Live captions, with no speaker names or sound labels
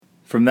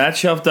From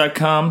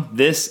thatshelf.com,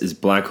 this is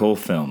Black Hole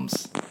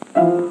Films.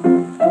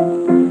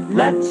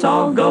 Let's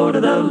all go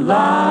to the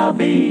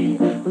lobby.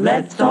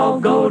 Let's all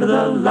go to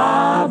the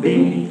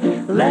lobby.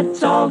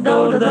 Let's all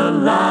go to the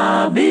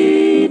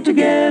lobby to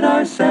get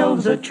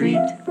ourselves a treat.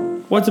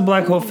 What's a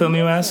black hole film,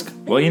 you ask?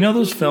 Well, you know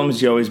those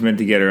films you always meant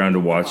to get around to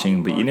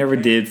watching, but you never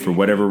did for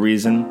whatever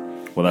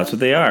reason? Well, that's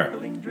what they are.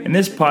 And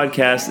this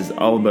podcast is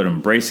all about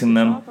embracing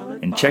them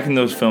and checking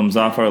those films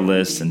off our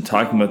lists and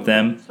talking about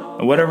them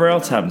and whatever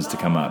else happens to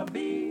come up.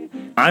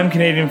 I'm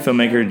Canadian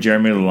filmmaker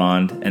Jeremy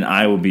Lalonde, and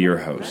I will be your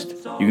host.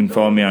 You can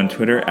follow me on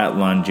Twitter at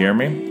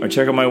LonJeremy, or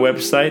check out my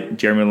website,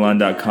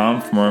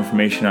 jeremylalonde.com, for more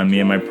information on me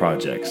and my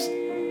projects.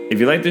 If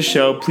you like the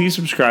show, please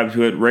subscribe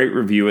to it, rate,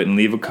 review it, and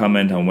leave a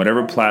comment on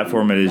whatever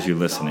platform it is you're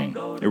listening.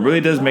 It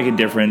really does make a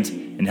difference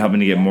in helping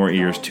to get more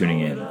ears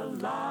tuning in.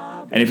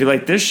 And if you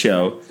like this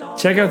show,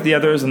 check out the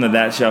others on the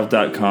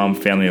thatshelf.com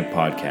family of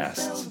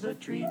podcasts.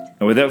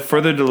 And without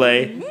further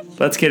delay,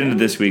 let's get into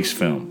this week's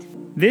film.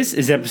 This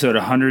is episode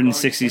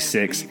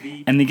 166,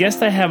 and the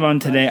guest I have on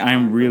today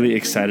I'm really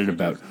excited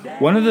about.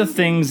 One of the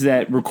things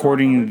that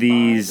recording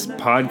these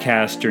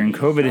podcasts during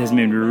COVID has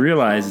made me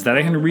realize is that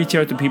I can reach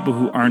out to people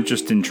who aren't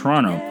just in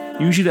Toronto.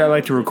 Usually I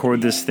like to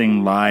record this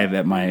thing live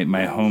at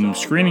my home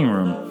screening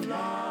room,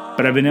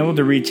 but I've been able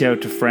to reach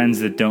out to friends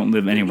that don't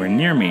live anywhere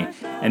near me,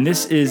 and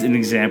this is an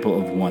example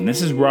of one.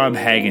 This is Rob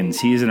Haggins.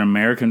 He is an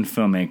American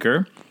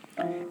filmmaker.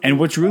 And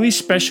what's really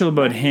special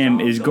about him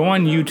is go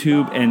on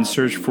YouTube and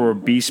search for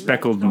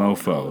Bespeckled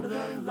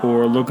Mofo,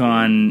 or look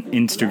on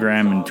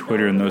Instagram and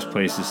Twitter and those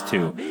places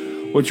too.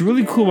 What's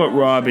really cool about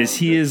Rob is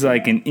he is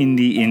like an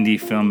indie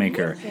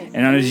filmmaker.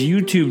 And on his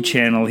YouTube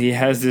channel, he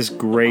has this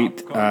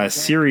great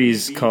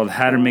series called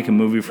How to Make a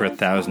Movie for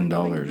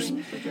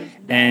 $1,000.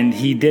 And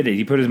he did it.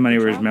 He put his money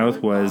where his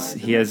mouth was.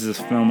 He has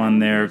this film on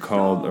there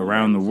called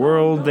Around the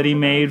World that he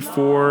made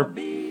for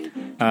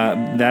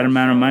that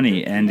amount of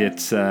money, and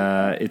it's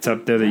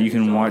up there that you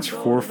can watch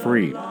for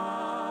free.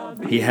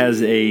 He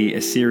has a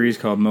series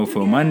called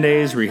Mofo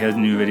Mondays where he has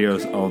new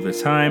videos all the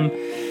time.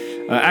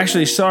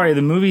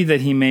 The movie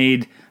that he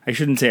made, I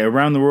shouldn't say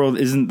Around the World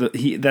isn't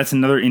that's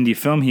another indie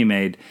film he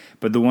made,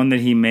 but the one that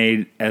he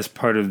made as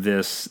part of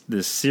this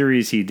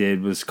series he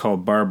did was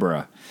called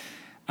Barbara.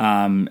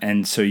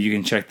 And so you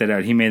can check that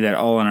out. He made that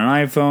all on an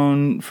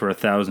iPhone for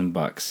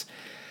 $1,000.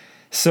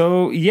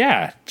 So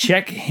yeah,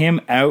 check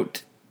him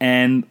out.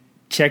 And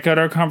check out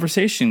our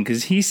conversation,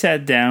 because he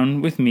sat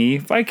down with me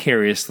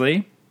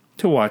vicariously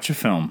to watch a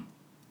film.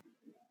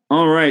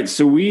 All right,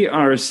 so we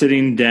are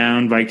sitting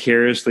down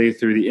vicariously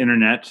through the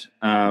internet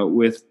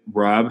with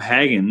Rob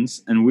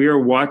Haggins, and we are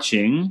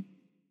watching,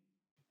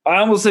 I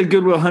almost said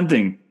Good Will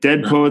Hunting,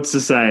 Dead Poets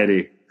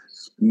Society.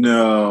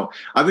 No,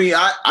 I mean,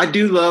 I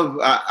do love,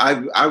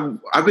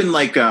 I've been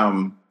like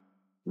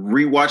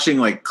rewatching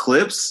like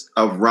clips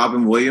of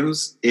Robin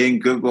Williams in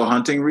Good Will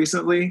Hunting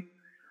recently.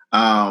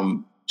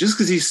 Just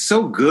because he's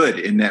so good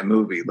in that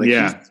movie. Like,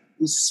 yeah.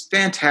 He's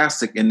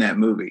fantastic in that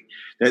movie.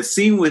 That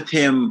scene with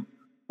him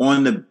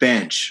on the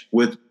bench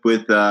with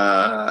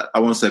I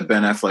won't say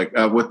Ben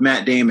Affleck, with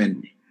Matt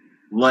Damon,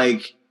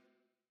 like,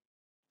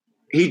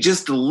 he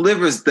just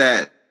delivers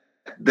that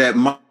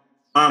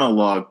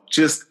monologue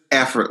just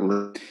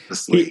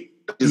effortlessly.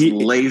 He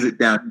lays it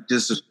down,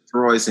 just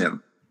destroys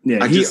him.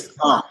 Yeah,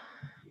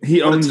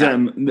 He owns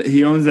that.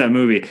 He owns that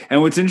movie.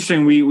 And what's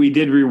interesting, we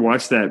did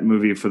rewatch that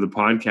movie for the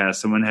podcast.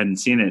 Someone hadn't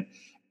seen it,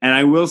 and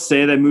I will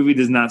say that movie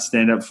does not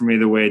stand up for me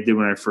the way it did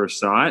when I first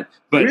saw it.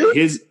 But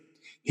really?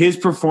 his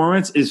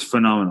performance is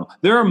phenomenal.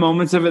 There are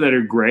moments of it that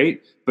are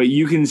great, but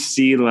you can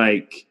see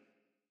like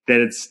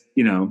that it's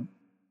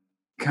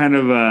kind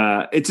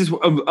of it's just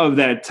of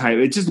that type.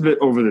 It's just a bit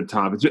over the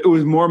top. It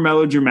was more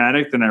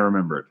melodramatic than I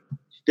remembered.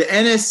 The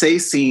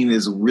NSA scene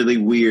is really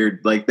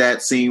weird. Like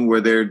that scene where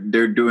they're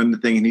doing the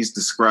thing and he's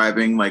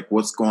describing like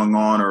what's going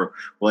on, or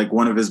like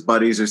one of his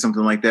buddies or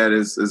something like that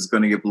is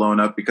going to get blown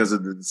up because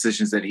of the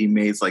decisions that he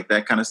made, like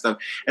that kind of stuff.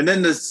 And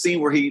then the scene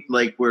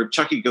where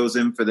Chucky goes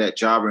in for that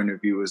job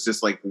interview is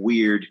just like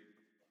weird.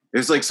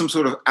 There's like some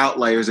sort of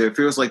outliers there. It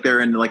feels like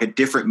they're in like a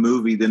different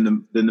movie than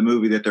the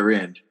movie that they're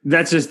in.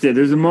 That's just it.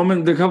 There's a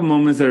couple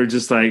moments that are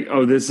just like,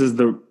 oh, this is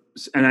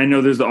and I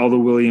know there's all the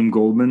William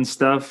Goldman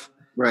stuff.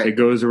 Right. It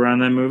goes around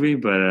that movie,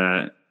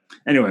 but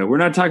anyway, we're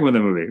not talking about the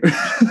movie.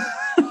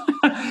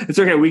 It's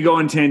okay. We go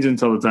on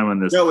tangents all the time on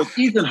this. No, it's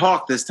Ethan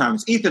Hawke this time.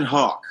 It's Ethan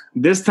Hawke.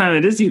 This time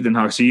it is Ethan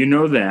Hawke, so you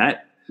know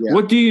that. Yeah.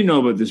 What do you know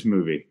about this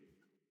movie?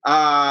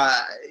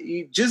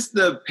 Just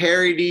the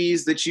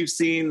parodies that you've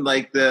seen,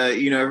 like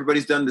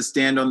everybody's done the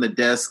stand on the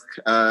desk,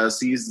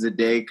 sees the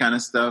day kind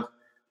of stuff.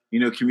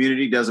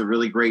 Community does a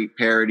really great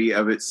parody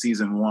of it,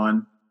 season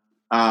 1.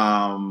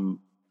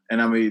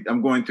 And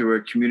I'm going through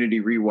a Community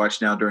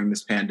rewatch now during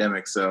this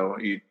pandemic, so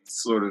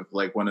it's sort of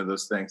like one of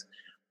those things.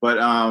 But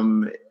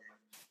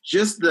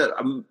that's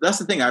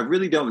the thing. I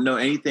really don't know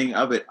anything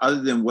of it other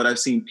than what I've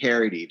seen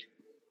parodied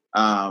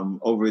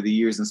over the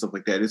years and stuff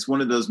like that. It's one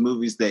of those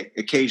movies that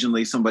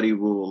occasionally somebody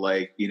will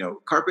like,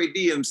 Carpe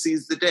Diem,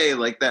 seize the day,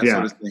 like that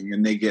sort of thing,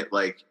 and they get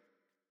like,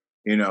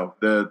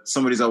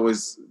 somebody's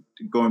always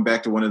going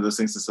back to one of those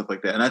things and stuff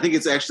like that. And I think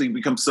it's actually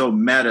become so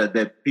meta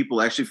that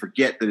people actually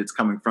forget that it's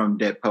coming from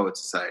Dead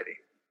Poets Society.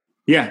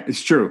 Yeah,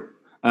 it's true.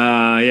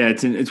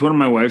 It's one of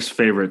my wife's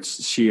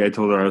favorites. I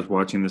told her I was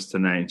watching this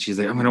tonight, and she's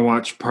like, "I'm going to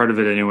watch part of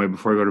it anyway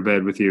before I go to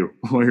bed with you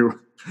while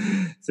you're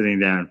sitting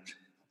down."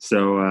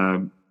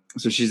 So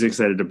she's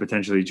excited to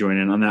potentially join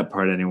in on that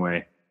part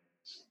anyway.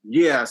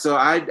 Yeah, so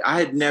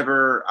I'd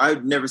never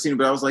seen it,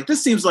 but I was like,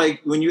 this seems like,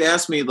 when you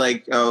asked me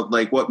like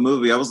what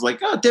movie, I was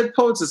like, oh, Dead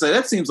Poets Society,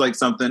 that seems like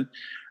something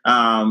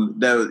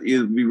that it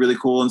would be really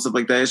cool and stuff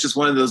like that. It's just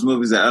one of those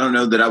movies that I don't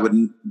know that I would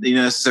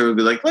necessarily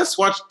be like, let's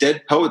watch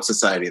Dead Poets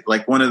Society.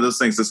 Like one of those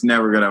things that's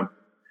never gonna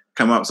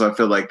come up. So I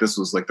feel like this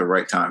was like the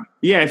right time.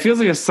 Yeah, it feels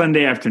like a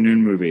Sunday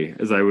afternoon movie,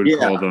 as I would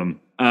call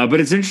them. But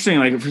it's interesting.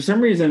 Like for some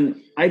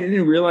reason, I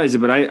didn't realize it,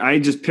 but I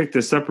just picked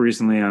this up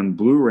recently on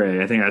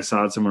Blu-ray. I think I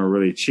saw it somewhere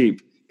really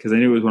cheap, because I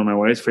knew it was one of my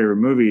wife's favorite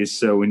movies.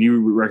 So when you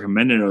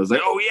recommended it, I was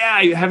like, oh, yeah,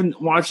 I haven't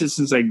watched it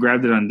since I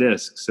grabbed it on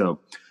disc. So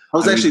I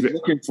was actually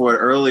looking for it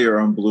earlier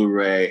on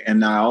Blu-ray,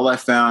 and all I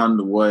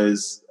found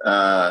was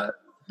I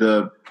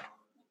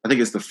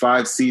think it's the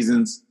 5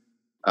 seasons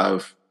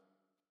of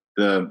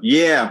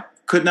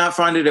could not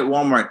find it at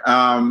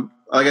Walmart.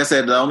 Like I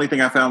said, the only thing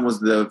I found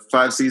was the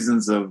 5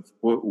 seasons of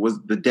what was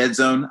the Dead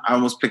Zone. I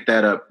almost picked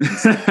that up.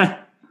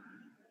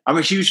 I'm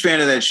a huge fan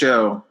of that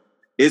show.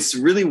 It's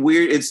really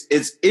weird.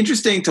 It's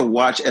interesting to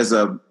watch as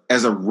a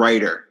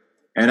writer,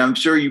 and I'm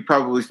sure you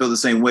probably feel the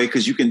same way,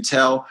 because you can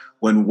tell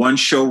when one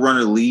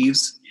showrunner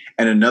leaves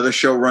and another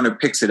showrunner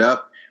picks it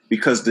up,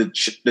 because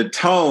the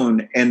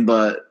tone and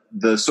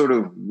the sort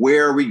of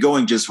where are we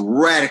going just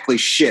radically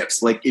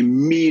shifts like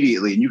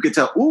immediately, and you can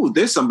tell, ooh,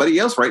 there's somebody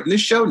else writing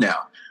this show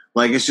now.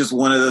 Like it's just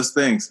one of those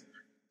things.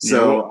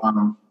 So.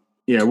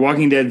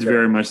 Walking Dead's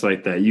very much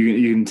like that.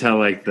 You can tell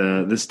like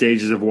the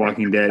stages of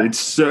Walking Dead.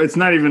 It's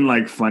not even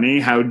like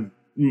funny how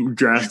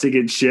drastic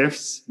it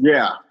shifts.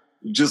 Yeah,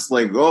 just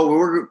like, oh,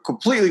 we're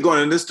completely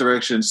going in this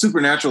direction.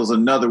 Supernatural is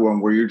another one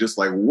where you're just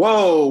like,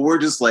 whoa, we're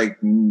just like,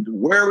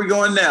 where are we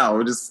going now?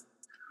 We're just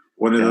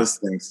one of those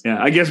things.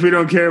 Yeah, I guess we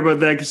don't care about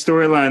that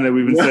storyline that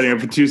we've been setting up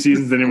for 2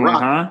 seasons anymore,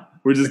 huh?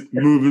 We're just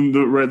moving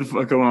right the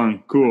fuck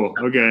along. Cool.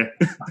 Okay.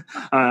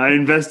 I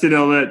invested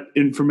all that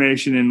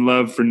information and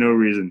love for no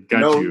reason.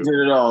 Got you. No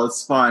reason at all.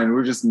 It's fine.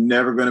 We're just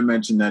never going to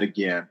mention that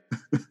again.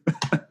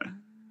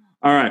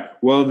 All right.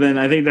 Well, then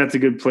I think that's a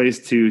good place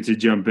to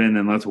jump in,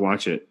 and let's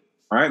watch it.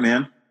 All right,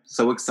 man.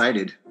 So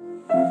excited.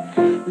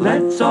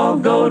 Let's all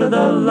go to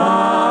the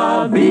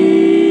lobby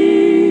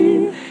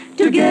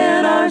to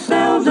get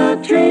ourselves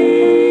a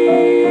treat.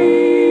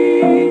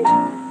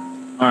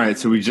 All right.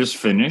 So we just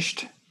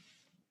finished.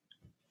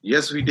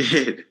 Yes, we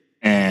did.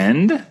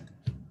 And?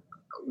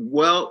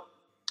 Well,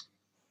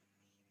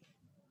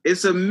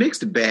 it's a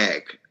mixed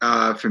bag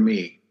for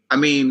me. I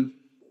mean,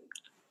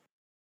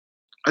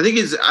 I think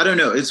I don't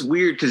know. It's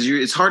weird because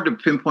it's hard to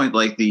pinpoint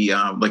like the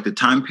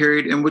time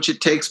period in which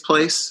it takes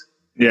place.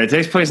 Yeah, it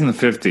takes place in the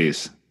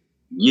 50s.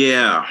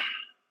 Yeah.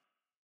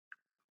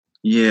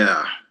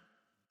 Yeah.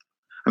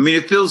 I mean,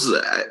 it feels,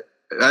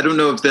 I don't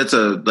know if that's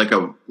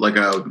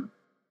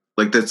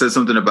like that says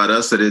something about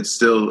us, that it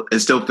still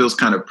feels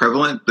kind of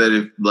prevalent, that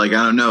if like,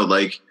 I don't know,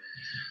 like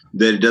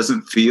that it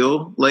doesn't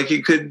feel like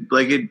it could,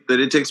 that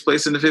it takes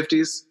place in the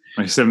 50s.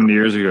 Like 70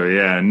 years ago.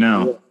 Yeah,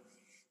 no.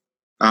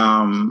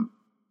 I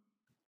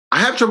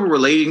have trouble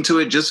relating to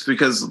it just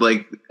because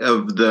like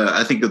of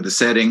the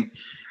setting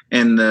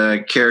and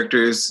the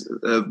characters.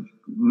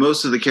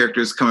 Most of the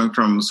characters coming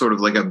from sort of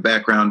like a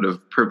background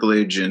of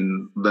privilege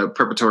and the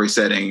preparatory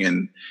setting,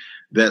 and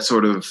that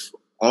sort of,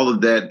 all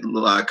of that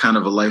kind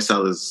of a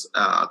lifestyle is,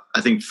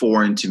 I think,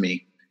 foreign to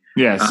me.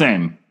 Yeah,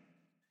 same.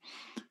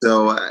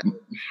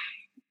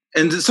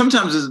 And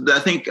sometimes I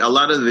think a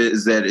lot of it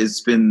is that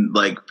it's been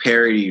like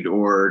parodied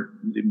or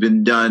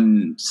been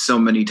done so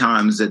many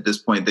times at this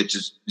point that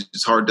just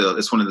it's hard to.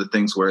 It's one of the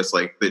things where it's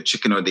like the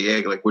chicken or the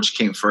egg, like which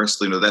came first,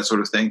 that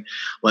sort of thing.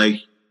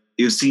 Like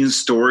you've seen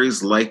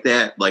stories like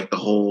that, like the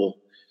whole,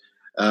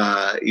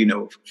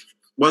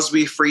 once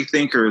we free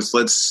thinkers,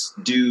 let's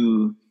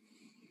do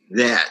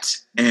that,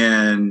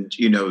 and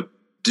do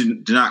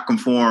not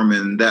conform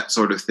and that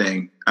sort of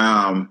thing,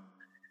 and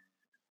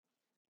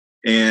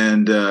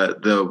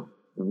the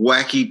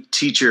wacky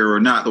teacher, or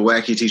not the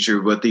wacky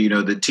teacher, but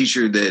the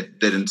teacher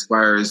that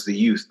inspires the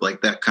youth,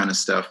 like that kind of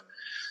stuff.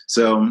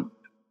 So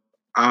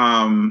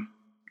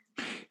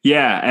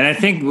yeah, and I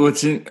think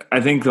I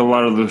think a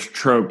lot of those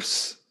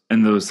tropes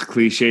and those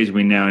cliches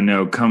we now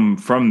know come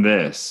from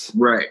this,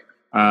 right?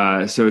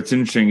 So it's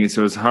interesting.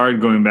 So it's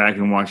hard going back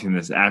and watching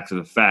this after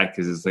the fact,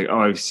 because it's like, oh,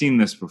 I've seen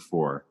this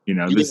before.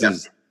 This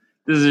is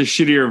a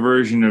shittier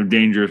version of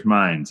Dangerous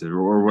Minds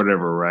or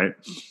whatever, right?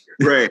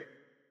 Right.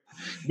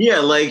 Yeah,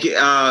 like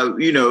Dead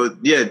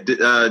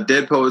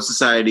Poets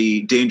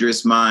Society,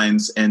 Dangerous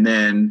Minds, and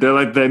then they're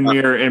like the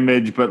mirror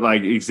image, but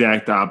like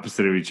exact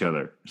opposite of each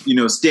other.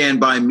 Stand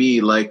By Me,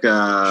 like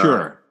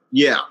sure.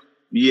 Yeah.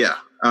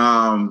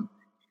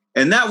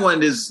 And that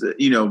one is,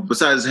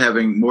 besides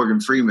having Morgan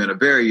Freeman, a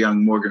very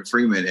young Morgan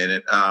Freeman in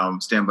it,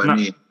 Stand By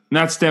Me.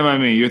 Not Stand By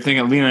Me. You're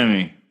thinking Lean On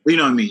Me. Lean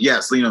on Me.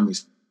 Yes, Lean on Me.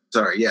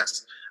 Sorry,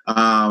 yes.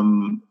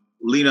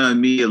 Lean on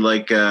Me,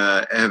 like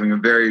having a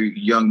very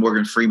young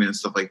Morgan Freeman and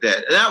stuff like that.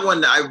 And that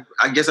one,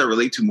 I guess I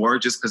relate to more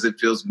just because it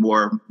feels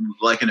more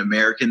like an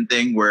American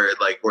thing, where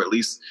like, or at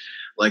least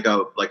like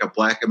a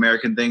Black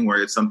American thing,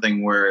 where it's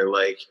something where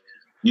like,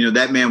 you know,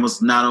 that man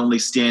was not only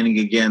standing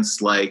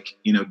against like,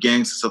 you know,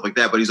 gangs and stuff like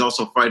that, but he's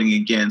also fighting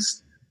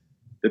against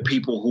the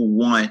people who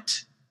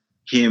want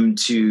him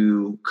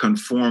to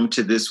conform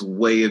to this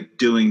way of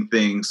doing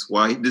things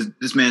while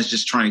this man's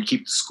just trying to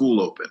keep the school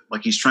open.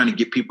 Like he's trying to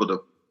get people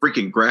to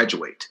freaking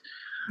graduate.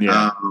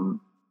 Yeah.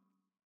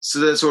 So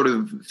that sort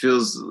of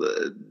feels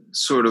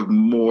sort of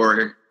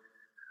more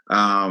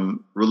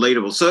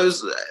relatable. So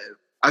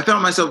I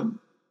found myself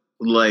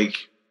like,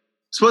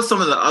 suppose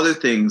some of the other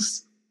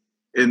things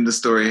in the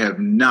story have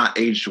not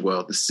aged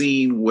well. The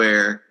scene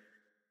where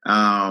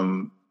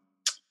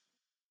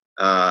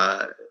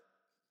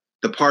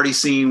the party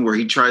scene where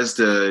he tries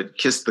to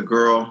kiss the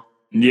girl.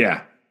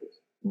 Yeah.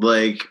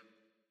 Like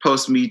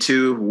post Me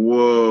Too.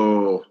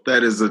 Whoa.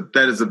 That is a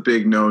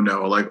big no.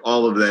 Like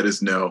all of that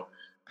is no.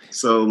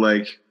 So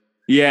like,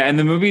 yeah. And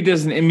the movie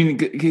doesn't, I mean,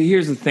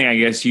 here's the thing, I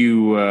guess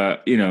you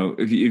know,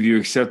 if you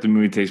accept the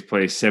movie takes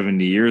place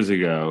 70 years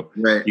ago,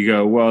 right. You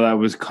go, well, that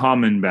was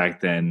common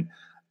back then.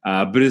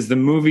 But is the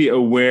movie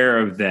aware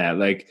of that?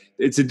 Like,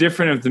 it's a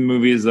different if the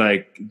movie is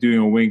like doing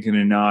a wink and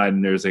a nod,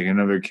 and there's like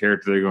another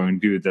character they're going,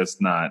 dude, that's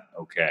not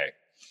okay.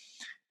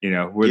 You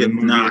know, where the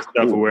movie is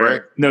self-aware.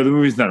 Right. No, the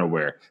movie's not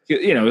aware.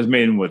 You know, it was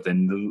made in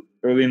the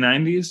early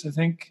 90s, I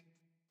think.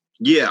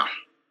 Yeah,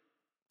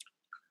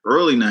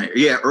 early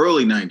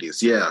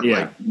 90s. Yeah, yeah.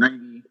 Like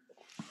 90.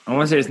 I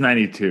want to say it's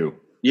 92.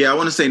 Yeah, I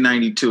want to say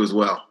 92 as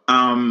well.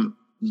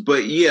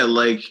 But yeah,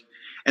 like.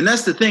 And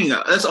that's the thing.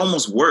 That's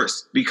almost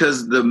worse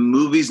because the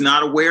movie's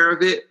not aware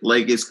of it.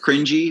 Like it's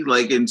cringy,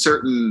 like in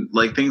certain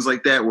like things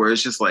like that, where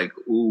it's just like,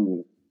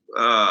 ooh,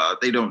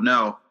 they don't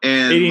know.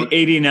 And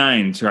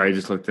 89. Sorry, I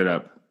just looked it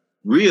up.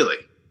 Really?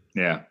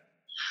 Yeah.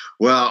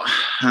 Well,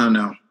 I don't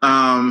know.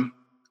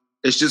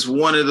 It's just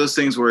one of those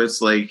things where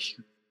it's like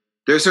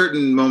there's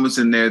certain moments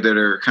in there that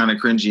are kind of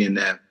cringy in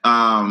that.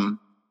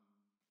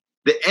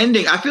 The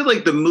ending, I feel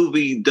like the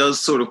movie does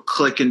sort of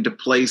click into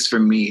place for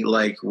me,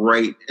 like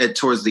right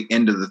towards the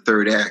end of the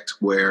third act,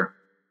 where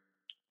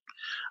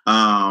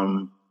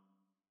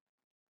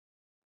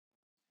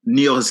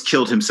Neil has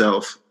killed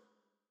himself.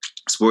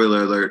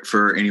 Spoiler alert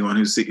for anyone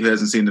who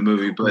hasn't seen the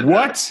movie. But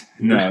what?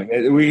 No,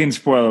 we can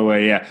spoil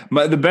away. Yeah,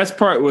 but the best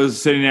part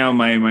was sitting down.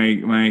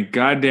 My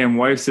goddamn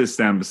wife sits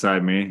down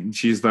beside me, and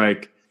she's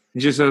like,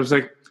 I was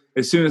like,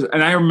 as soon as,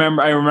 and I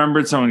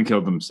remembered someone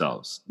killed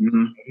themselves.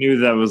 Mm-hmm. I knew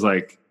that was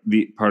like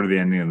the part of the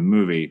ending of the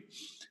movie,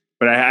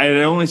 but I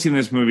had only seen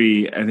this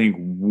movie I think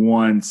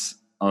once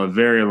a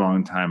very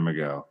long time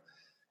ago,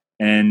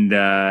 and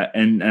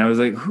I was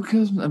like, who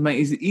kills him?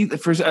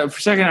 For a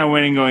second I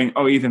went in going,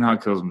 oh, Ethan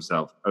Hawke kills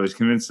himself. I was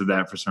convinced of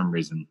that for some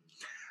reason,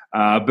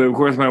 but of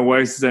course my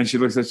wife says, and she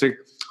looks at, she's like,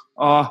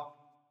 oh,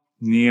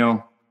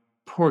 Neil,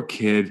 poor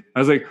kid. I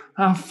was like,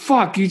 oh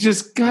fuck, you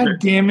just, god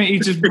damn it, you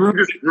just ruined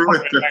it.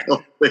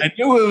 I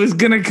knew it was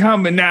gonna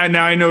come, but now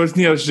I know it's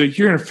Neil. She's like,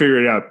 you're gonna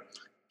figure it out.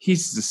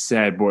 He's a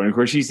sad boy. And of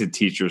course, she's a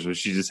teacher, so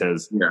she just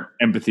has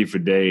empathy for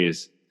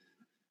days.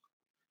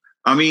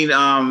 I mean,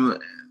 I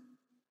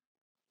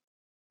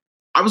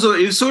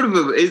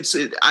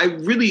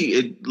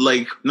really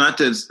like, not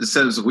to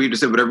sound it's weird to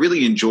say, but I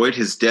really enjoyed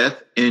his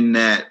death in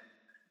that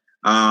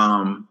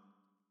the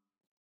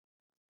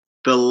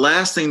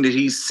last thing that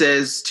he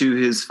says to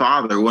his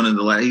father,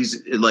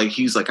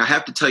 he's like, I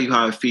have to tell you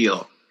how I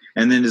feel.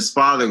 And then his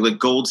father like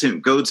goads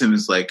him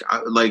is like,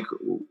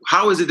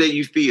 how is it that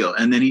you feel?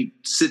 And then he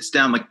sits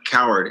down like a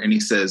coward and he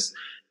says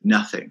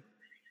nothing.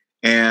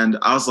 And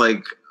I was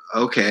like,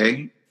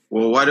 okay,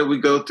 well, why did we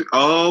go through?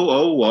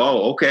 Oh, wow.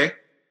 Okay.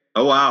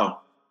 Oh,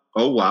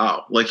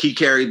 wow. Like he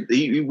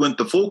went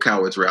the full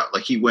coward's route.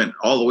 Like he went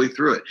all the way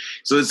through it.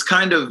 So it's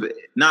kind of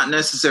not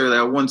necessarily,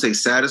 I wouldn't say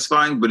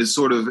satisfying, but it's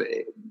sort of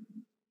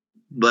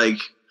like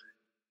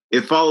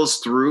it follows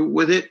through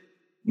with it.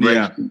 Like,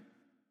 yeah.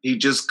 He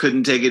just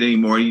couldn't take it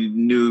anymore. He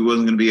knew he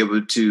wasn't going to be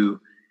able to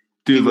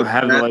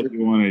have the life he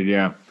wanted.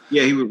 Yeah.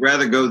 Yeah. He would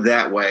rather go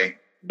that way.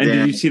 And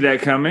did you see that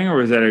coming, or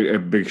was that a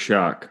big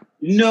shock?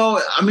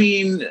 No, I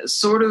mean,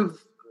 sort of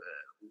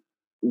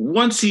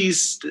once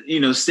he's,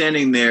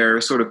 standing there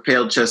sort of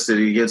pale chested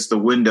against the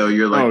window,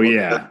 you're like, oh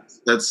yeah,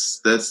 that's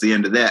the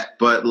end of that.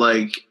 But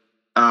like,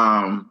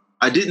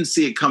 I didn't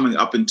see it coming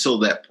up until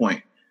that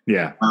point.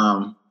 Yeah.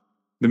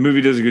 The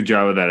movie does a good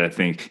job of that, I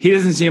think. He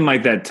doesn't seem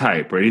like that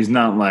type, right? He's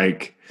not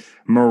like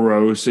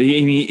morose.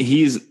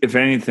 He's, if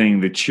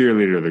anything, the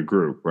cheerleader of the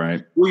group,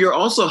 right? Well, you're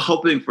also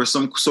hoping for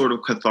some sort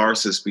of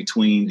catharsis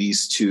between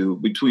these two,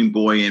 between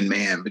boy and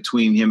man,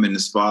 between him and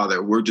his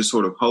father. We're just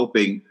sort of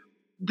hoping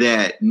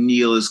that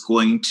Neil is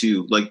going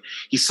to, like,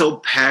 he's so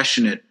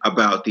passionate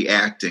about the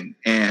acting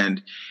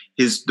and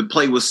the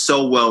play was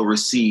so well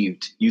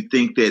received. You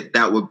think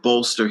that would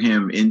bolster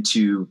him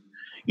into,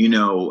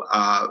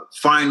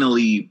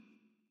 finally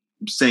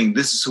saying,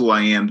 this is who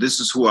I am,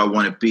 this is who I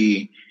want to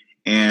be.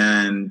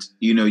 and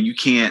you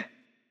can't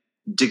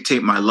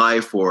dictate my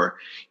life, or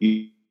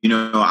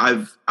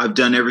I've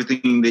done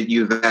everything that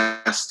you've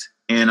asked,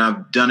 and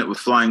I've done it with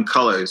flying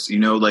colors.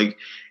 Like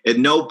at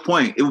no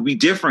point it would be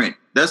different.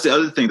 That's the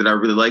other thing that I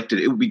really liked.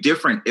 It would be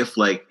different if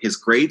like his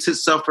grades had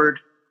suffered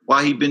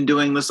while he'd been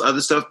doing this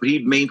other stuff, but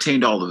he'd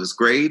maintained all of his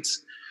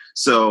grades.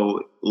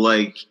 So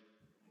like,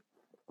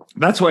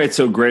 that's why it's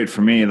so great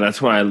for me.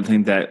 That's why I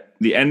think that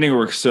the ending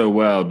works so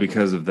well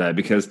because of that,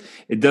 because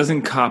it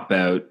doesn't cop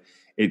out.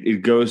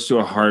 It goes to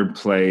a hard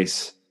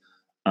place.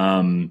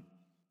 Oh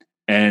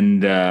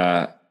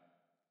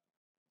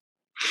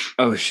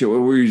shit, what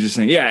were you just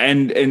saying? Yeah,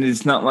 and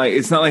it's not like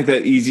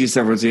that easy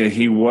stuff where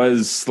he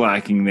was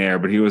slacking there,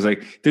 but he was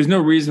like, there's no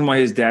reason why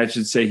his dad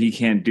should say he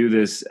can't do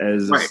this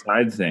as a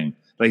side thing.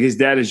 Like his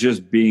dad is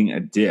just being a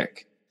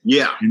dick.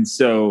 Yeah. And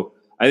so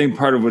I think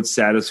part of what's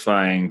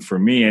satisfying for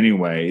me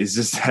anyway is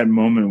just that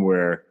moment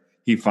where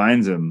he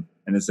finds him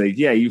and it's like,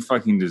 yeah, you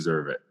fucking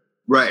deserve it.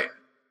 Right.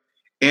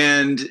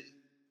 And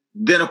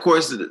then, of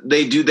course,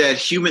 they do that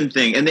human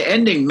thing. And the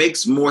ending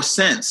makes more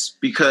sense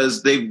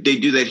because they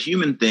do that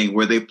human thing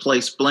where they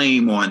place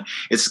blame on,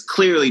 it's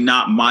clearly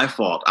not my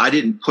fault. I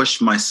didn't push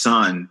my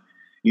son,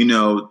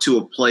 to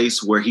a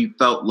place where he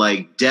felt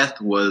like death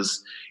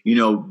was,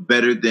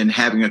 better than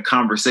having a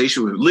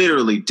conversation with.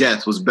 Literally,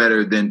 death was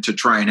better than to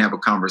try and have a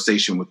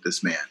conversation with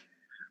this man.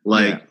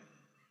 Like,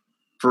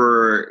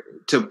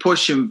 to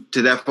push him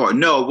to that far.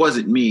 No, it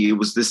wasn't me. It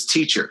was this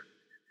teacher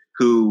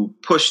who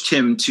pushed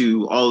him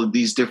to all of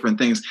these different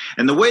things.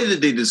 And the way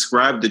that they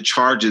describe the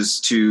charges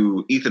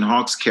to Ethan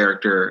Hawke's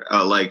character,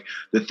 like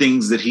the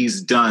things that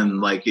he's done,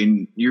 like,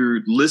 and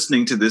you're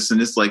listening to this and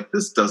it's like,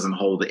 this doesn't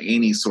hold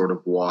any sort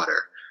of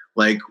water.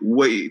 Like,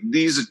 wait,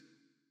 these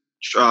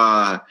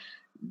charges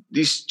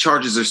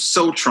are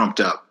so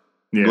trumped up.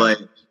 Yeah. Like,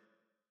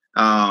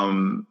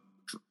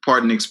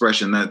 pardon the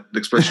expression, that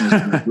expression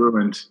has been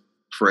ruined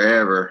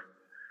forever.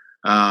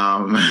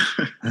 I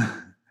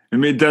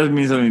mean, it does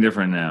mean something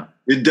different now.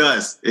 It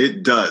does.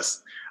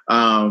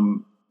 But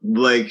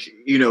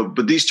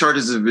these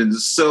charges have been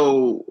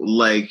so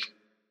like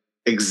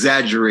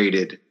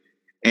exaggerated,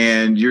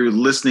 and you're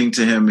listening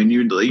to him and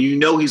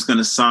he's going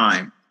to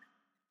sign,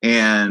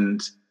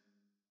 and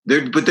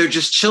they're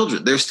just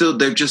children. They're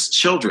just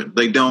children.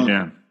 They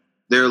don't,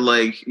 they're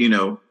like,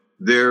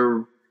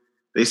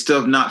 they still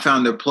have not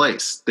found their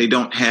place. They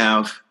don't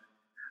have,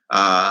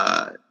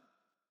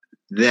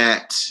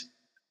 that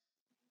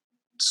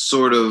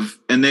sort of,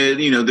 and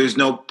there's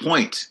no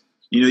point.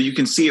 You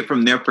can see it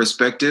from their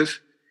perspective.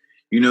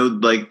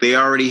 Like they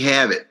already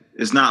have it.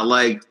 It's not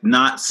like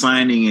not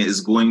signing it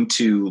is going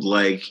to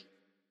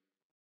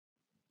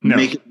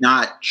make it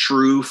not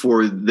true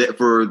for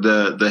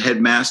the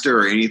headmaster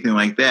or anything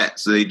like that.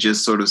 So they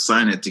just sort of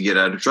sign it to get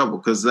out of trouble,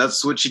 because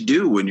that's what you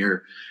do when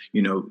you're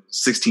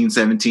 16,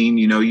 17.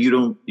 You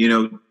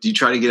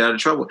try to get out of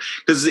trouble,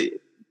 because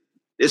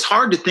it's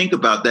hard to think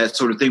about that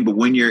sort of thing. But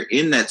when you're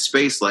in that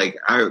space, I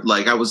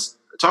was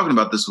talking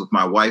about this with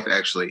my wife,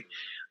 actually,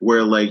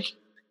 where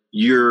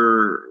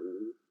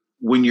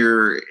when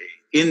you're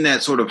in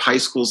that sort of high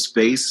school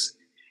space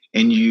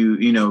and you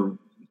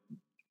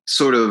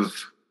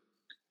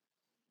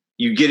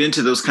get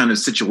into those kind of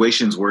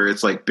situations where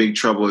it's like big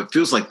trouble, it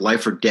feels like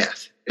life or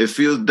death.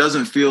 It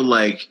doesn't feel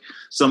like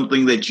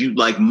something that you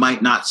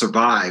might not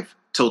survive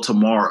till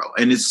tomorrow.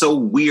 And it's so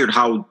weird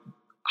how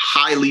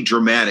highly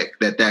dramatic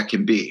that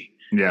can be.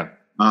 Yeah.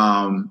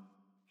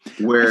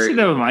 Where I see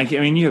that with my kids. I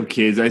mean, you have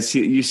kids.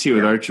 You see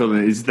with our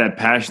children, it's that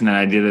passion, that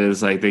idea that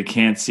it's like they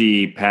can't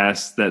see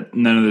past that.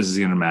 None of this is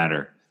going to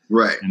matter,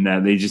 right? And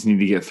that they just need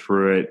to get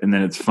through it, and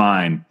then it's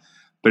fine.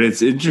 But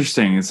it's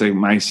interesting. It's like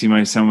I see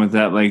my son with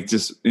that. Like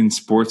just in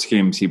sports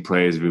games he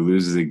plays, if he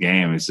loses a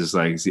game, it's just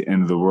like it's the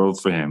end of the world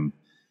for him.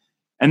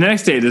 And the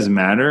next day it doesn't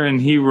matter,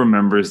 and he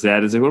remembers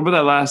that. It's like, what about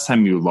that last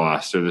time you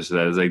lost or this or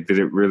that? It's like, did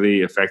it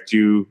really affect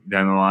you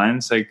down the line?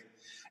 It's like,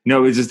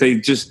 no, it's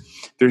just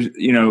there's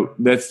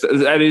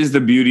that is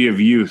the beauty of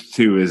youth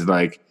too, is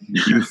like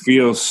you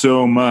feel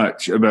so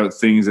much about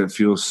things that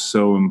feel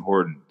so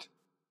important.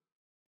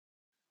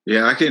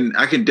 Yeah, I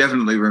can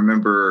definitely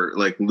remember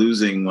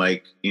losing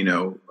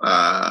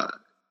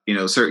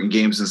certain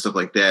games and stuff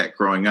like that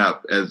growing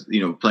up, as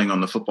playing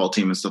on the football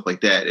team and stuff like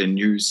that, and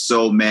you're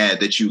so mad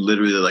that you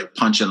literally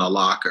punch in a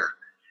locker,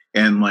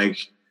 and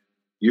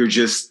you're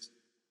just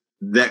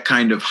that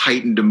kind of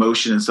heightened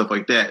emotion and stuff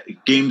like that.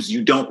 Games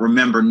you don't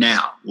remember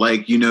now,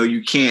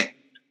 you can't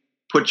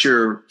put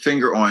your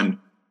finger on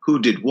who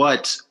did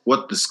what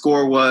the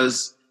score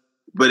was,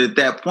 but at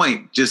that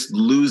point, just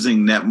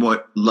losing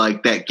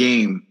that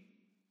game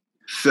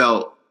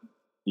felt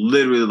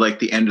literally like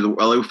the end of the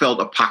world. It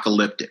felt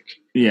apocalyptic.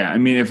 Yeah, I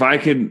mean, if I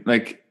could,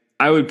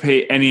 I would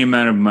pay any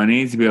amount of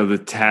money to be able to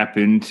tap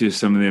into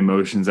some of the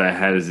emotions I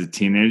had as a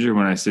teenager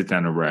when I sit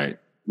down to write.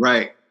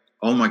 Right.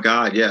 Oh my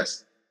God,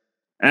 yes.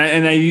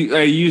 And I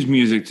use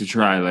music to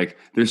try.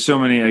 There's so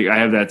many. I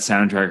have that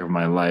soundtrack of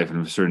my life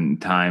and of certain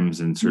times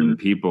and certain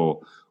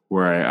people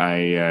where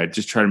I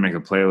just try to make a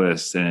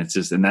playlist, and it's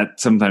just, and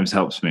that sometimes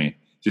helps me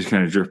just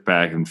kind of drift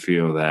back and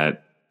feel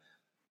that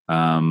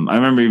I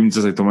remember even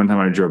just like the one time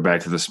I drove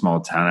back to the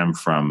small town I'm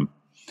from,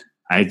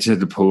 I just had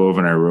to pull over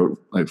and I wrote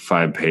like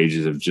 5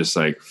 pages of just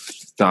like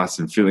thoughts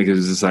and feelings. It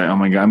was just like, oh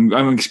my God,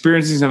 I'm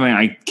experiencing something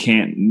I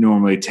can't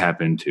normally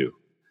tap into.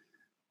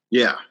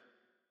 Yeah.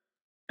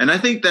 And I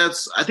think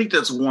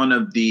that's one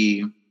of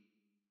the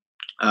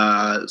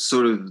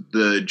sort of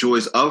the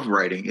joys of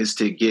writing, is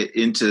to get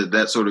into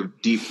that sort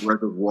of deep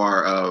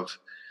reservoir of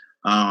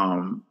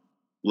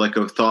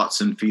of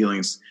thoughts and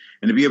feelings,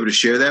 and to be able to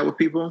share that with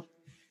people.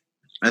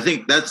 I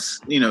think that's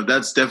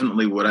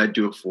definitely what I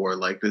do it for,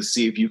 like to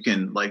see if you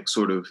can like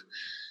sort of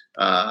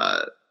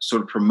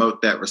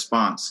promote that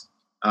response.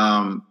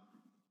 And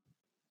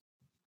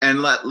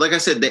like I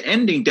said, the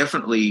ending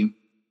definitely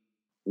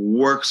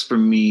works for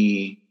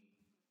me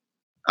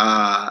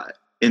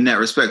in that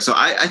respect. So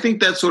I think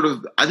that's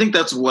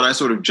what I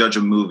sort of judge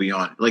a movie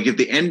on. Like if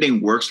the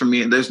ending works for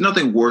me, and there's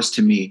nothing worse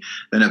to me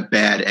than a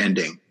bad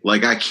ending.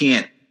 Like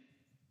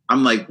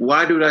I'm like,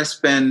 why did I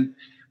spend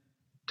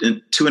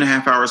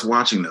 2.5 hours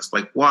watching this?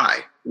 Like,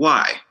 why?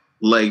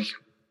 Like,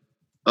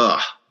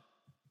 I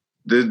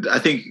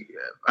think,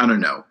 I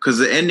don't know. Cause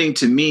the ending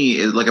to me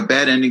is like, a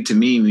bad ending to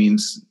me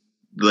means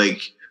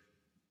like,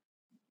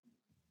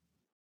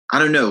 I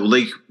don't know,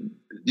 like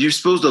you're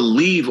supposed to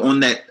leave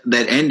on that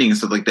ending and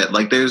stuff like that.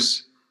 Like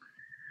there's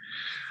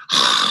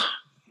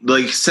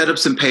like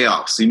setups and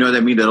payoffs. You know what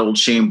I mean? That old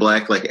Shane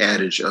Black like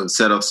adage of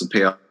setups and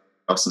payoffs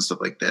and stuff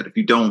like that. If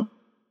you don't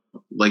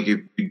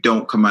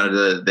come out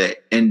of the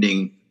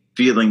ending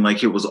feeling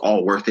like it was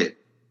all worth it,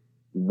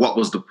 what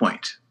was the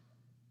point?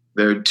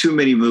 There are too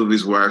many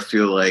movies where I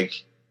feel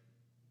like,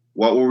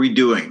 what were we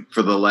doing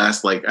for the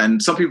last, like,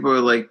 and some people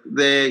are like,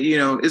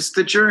 it's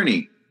the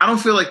journey. I don't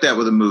feel like that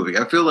with a movie.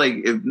 I feel like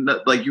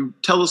if you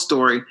tell a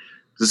story,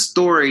 the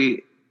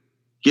story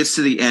gets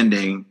to the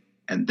ending,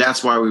 and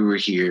that's why we were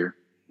here.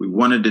 We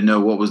wanted to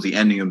know what was the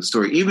ending of the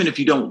story. Even if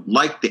you don't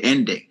like the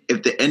ending,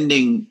 if the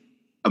ending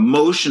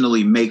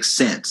emotionally makes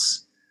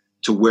sense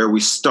to where we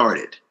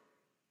started,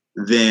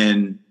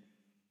 then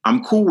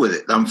I'm cool with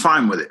it. I'm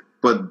fine with it.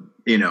 But,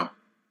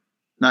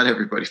 not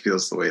everybody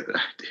feels the way that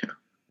I do.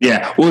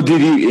 Yeah. Well,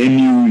 did you,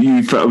 and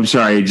you felt, I'm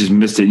sorry, I just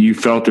missed it. You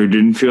felt or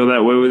didn't feel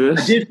that way with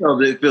this? I did feel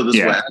this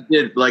way. I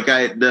did. Like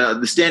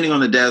the standing on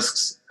the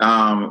desks,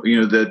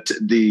 the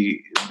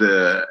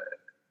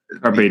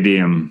Carpe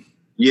Diem.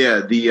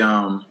 Yeah.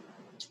 I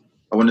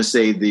want to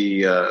say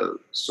the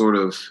sort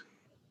of,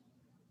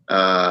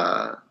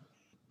 I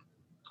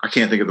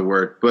can't think of the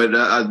word, but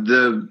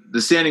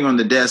the standing on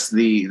the desk,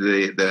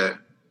 the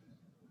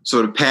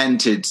sort of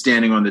patented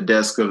standing on the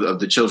desk of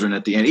the children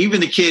at the end.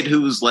 Even the kid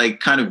who's like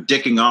kind of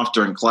dicking off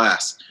during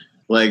class,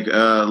 like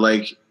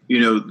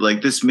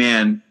this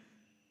man,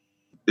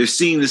 they're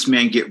seeing this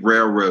man get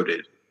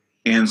railroaded,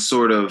 and he's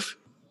sort of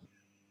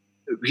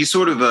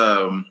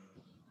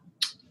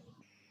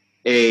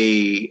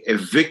a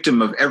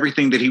victim of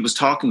everything that he was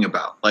talking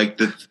about, like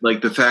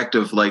the fact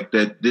of like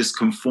that this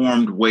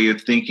conformed way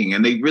of thinking.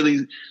 And they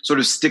really sort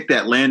of stick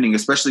that landing,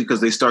 especially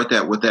because they start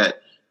that with that,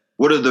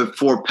 what are the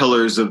 4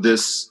 pillars of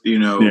this,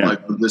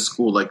 like this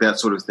school, like that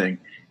sort of thing.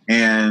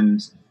 And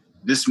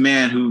this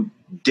man who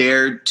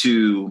dared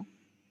to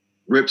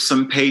rip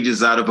some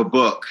pages out of a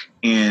book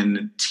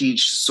and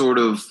teach sort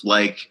of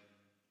like,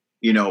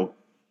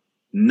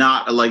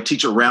 not like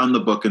teach around the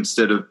book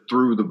instead of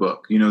through the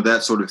book,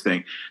 that sort of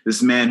thing.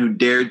 This man who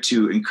dared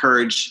to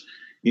encourage,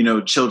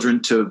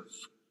 children to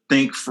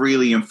think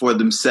freely and for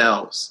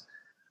themselves,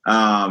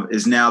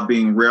 is now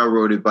being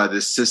railroaded by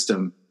this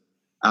system,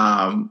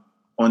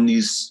 on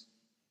these,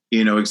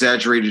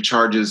 exaggerated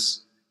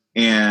charges,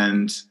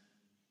 and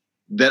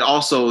that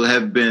also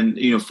have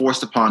been,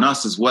 forced upon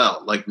us as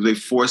well. Like they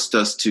forced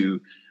us to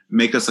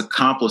make us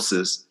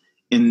accomplices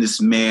in this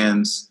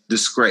man's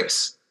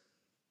disgrace.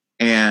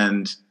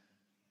 And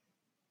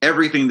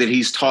everything that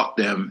he's taught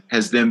them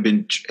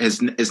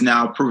is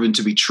now proven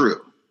to be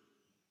true.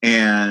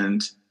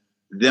 And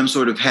them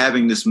sort of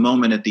having this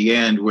moment at the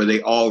end where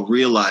they all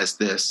realize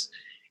this,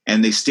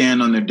 and they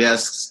stand on their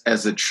desks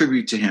as a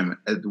tribute to him.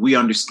 We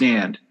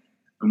understand,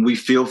 and we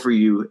feel for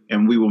you,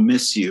 and we will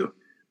miss you.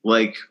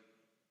 Like,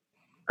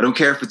 I don't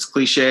care if it's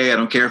cliche. I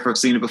don't care if I've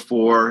seen it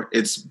before.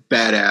 It's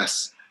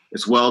badass.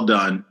 It's well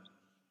done.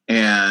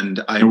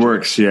 And it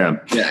works. Yeah.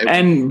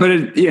 But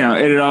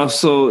it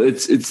also,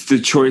 it's the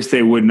choice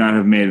they would not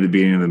have made at the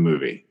beginning of the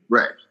movie.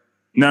 Right.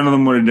 None of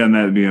them would have done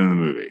that at the beginning of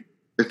the movie.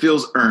 It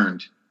feels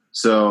earned.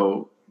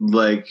 So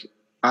like,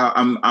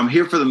 I'm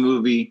here for the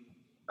movie,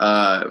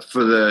 to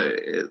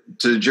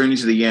the journey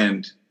to the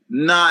end.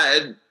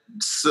 Not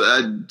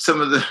some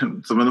of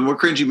the more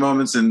cringy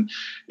moments, and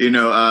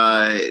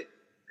it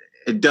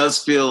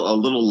does feel a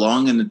little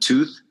long in the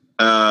tooth.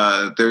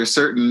 There are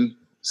certain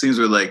scenes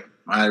where like,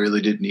 I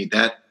really didn't need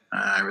that.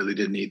 I really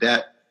didn't need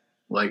that.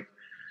 Like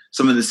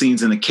some of the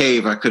scenes in the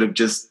cave, I could have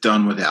just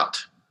done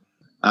without.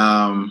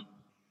 The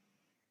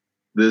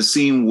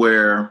scene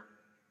where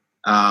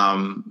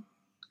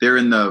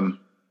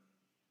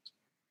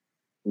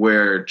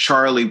where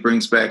Charlie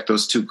brings back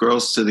those 2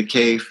 girls to the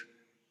cave,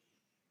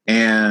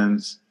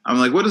 and I'm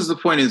like, what is the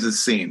point of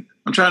this scene?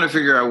 I'm trying to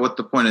figure out what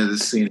the point of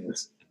this scene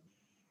is.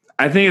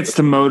 I think it's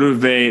to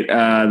motivate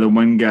the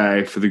one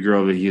guy for the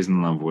girl that he's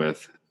in love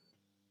with.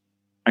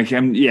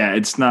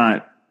 It's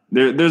not.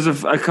 There's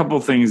a couple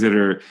things that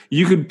are.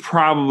 You could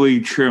probably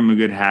trim a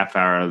good half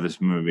hour out of this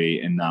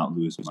movie and not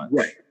lose much.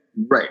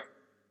 Right.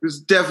 There's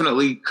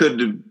definitely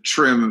could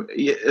trim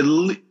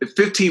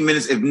 15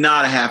 minutes, if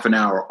not a half an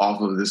hour,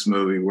 off of this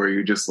movie where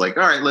you're just like,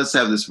 all right, let's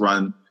have this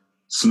run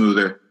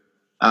smoother.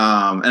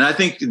 And I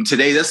think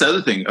today that's the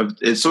other thing.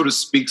 It sort of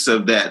speaks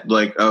of that,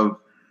 like of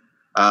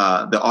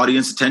the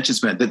audience attention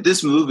span. That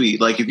this movie,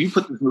 like if you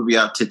put this movie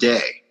out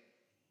today,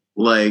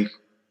 like,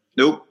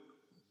 nope.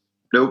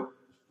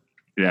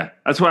 Yeah,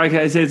 that's why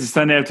I say it's a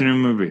Sunday afternoon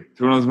movie. It's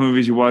one of those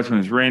movies you watch when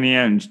it's rainy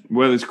out and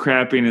weather's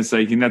crappy and it's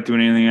like you're not doing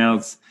anything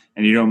else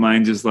and you don't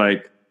mind just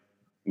like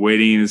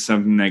waiting into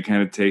something that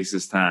kind of takes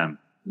its time.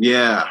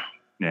 Yeah.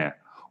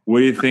 What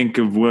do you think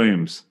of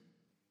Williams?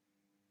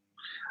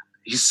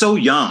 He's so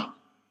young.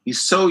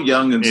 He's so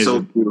young and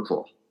so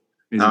beautiful.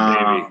 He's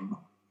a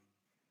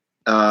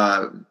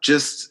baby.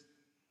 Just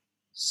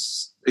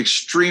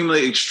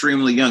extremely,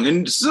 extremely young,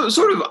 and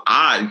sort of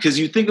odd because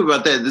you think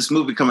about that. This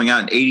movie coming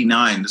out in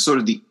 '89, sort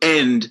of the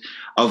end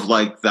of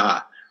like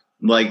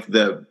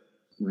the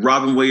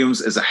Robin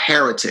Williams as a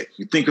heretic.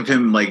 You think of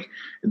him like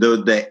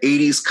the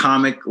 '80s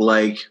comic,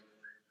 like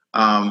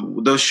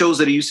those shows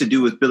that he used to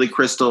do with Billy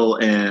Crystal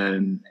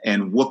and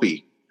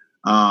Whoopi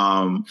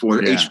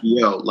for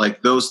HBO.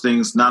 Like those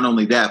things. Not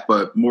only that,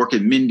 but Mork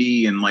and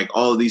Mindy and like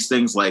all of these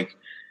things. Like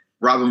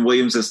Robin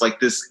Williams is like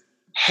this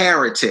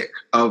heretic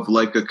of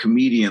like a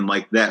comedian,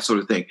 like that sort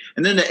of thing.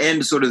 And then to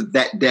end sort of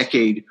that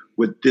decade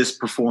with this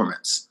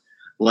performance,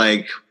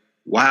 like,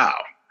 wow,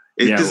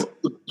 it's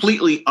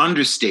completely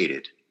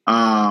understated.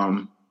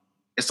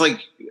 It's like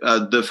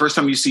the first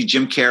time you see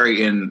Jim Carrey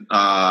in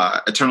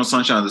Eternal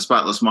Sunshine of the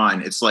Spotless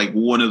Mind, it's like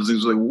one of those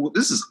things like, well,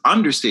 this is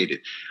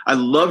understated. I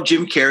love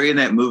Jim Carrey in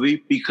that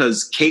movie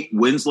because Kate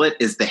Winslet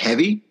is the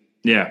heavy.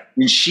 Yeah.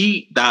 And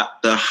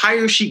the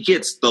higher she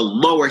gets, the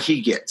lower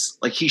he gets.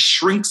 Like he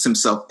shrinks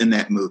himself in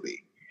that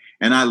movie.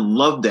 And I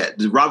love that.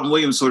 Robin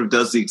Williams sort of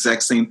does the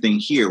exact same thing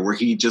here, where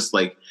he just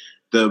like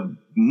the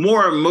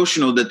more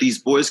emotional that these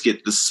boys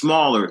get, the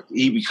smaller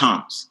he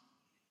becomes.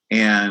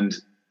 And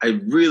I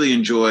really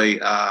enjoy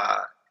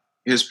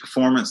his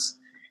performance.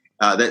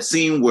 That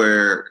scene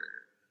where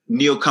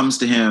Neil comes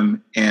to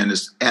him and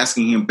is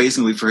asking him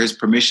basically for his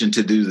permission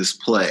to do this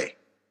play.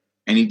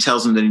 And he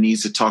tells him that he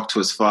needs to talk to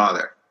his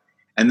father.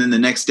 And then the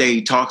next day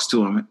he talks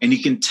to him and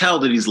he can tell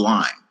that he's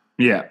lying.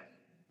 Yeah.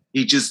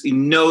 He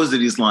knows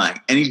that he's lying.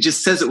 And he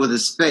just says it with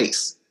his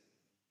face.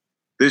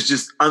 There's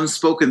just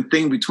unspoken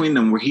thing between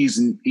them where he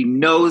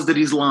knows that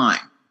he's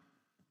lying.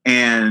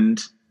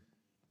 And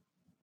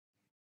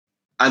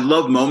I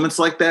love moments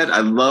like that. I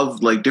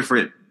love like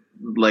different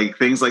like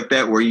things like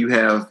that where you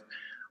have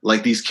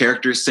like these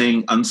characters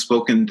saying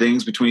unspoken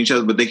things between each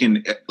other, but they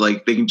can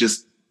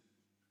just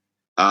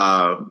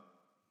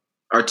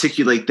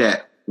articulate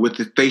that with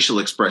the facial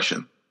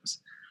expression.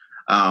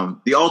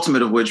 The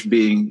ultimate of which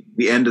being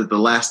the end of The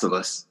Last of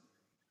Us.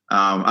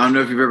 I don't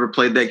know if you've ever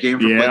played that game.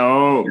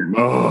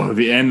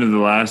 The end of The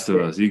Last of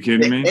Us. Are you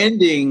kidding me? The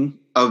ending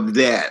of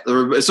that,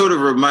 or it sort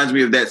of reminds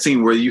me of that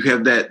scene where you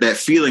have that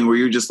feeling where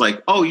you're just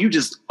like,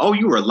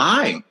 you were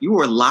lying. You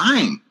were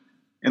lying.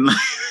 And like,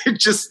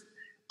 just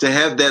to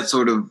have that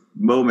sort of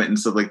moment and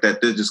stuff like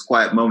that, just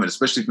quiet moment,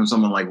 especially from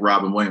someone like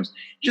Robin Williams,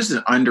 just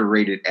an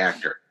underrated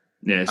actor.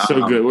 Yeah,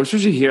 so good. Well,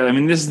 especially here. I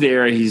mean, this is the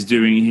era he's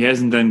doing. He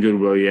hasn't done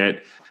Goodwill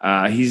yet.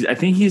 I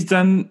think he's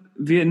done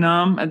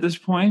Vietnam at this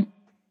point.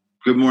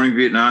 Good Morning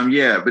Vietnam,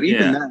 yeah. But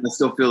even that, I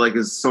still feel like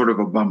it's sort of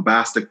a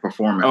bombastic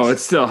performance. Oh,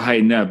 it's still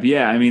heightened up.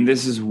 Yeah, I mean,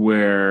 this is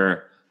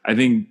where I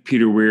think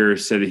Peter Weir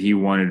said that he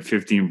wanted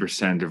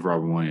 15% of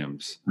Robin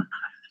Williams.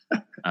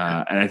 And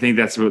I think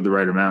that's about the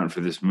right amount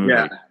for this movie.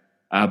 Yeah.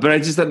 But I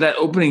just thought that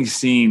opening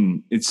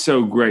scene, it's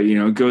so great. You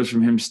know, it goes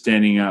from him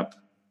standing up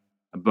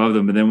above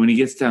them, but then when he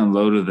gets down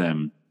low to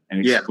them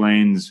and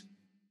explains,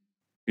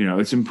 you know,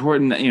 it's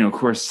important that, you know, of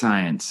course,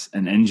 science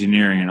and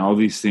engineering and all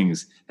these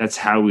things, that's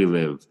how we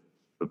live.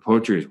 But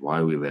poetry is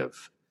why we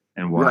live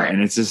and why. Right.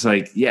 And it's just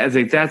like, it's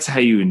like that's how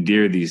you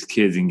endear these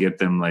kids and get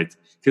them like,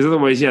 because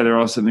otherwise, they're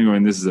all sitting there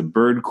going, this is a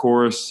bird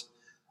course.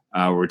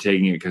 We're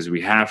taking it because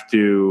we have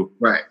to.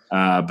 Right.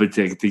 But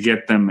to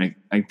get them,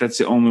 like that's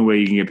the only way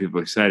you can get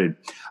people excited.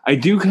 I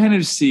do kind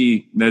of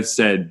see that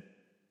said,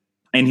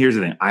 and here's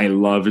the thing. I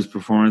love his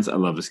performance. I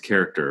love his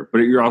character, but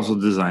you're also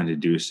designed to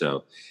do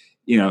so.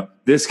 You know,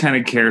 this kind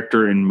of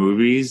character in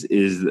movies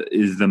is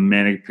the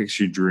manic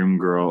pixie dream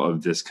girl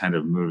of this kind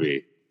of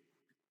movie.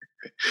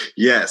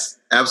 Yes,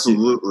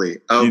 absolutely.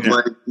 Of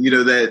like,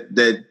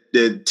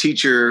 that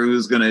teacher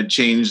who's going to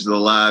change the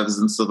lives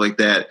and stuff like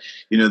that,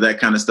 that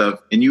kind of stuff.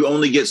 And you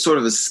only get sort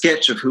of a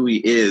sketch of who he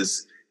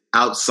is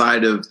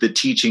outside of the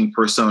teaching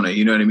persona.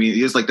 You know what I mean?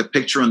 He has like the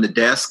picture on the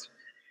desk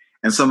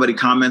and somebody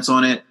comments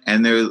on it.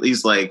 And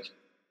he's like,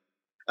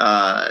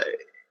 and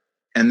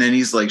then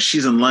he's like,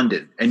 she's in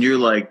London. And you're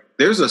like,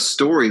 there's a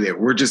story there.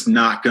 We're just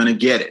not going to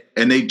get it.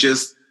 And they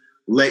just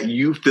let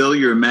you fill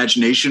your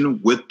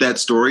imagination with that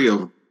story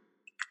of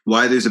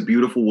why there's a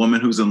beautiful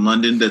woman who's in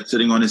London that's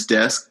sitting on his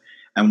desk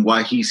and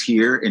why he's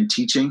here and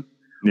teaching.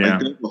 Yeah. Like,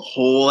 there's a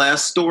whole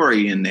ass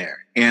story in there.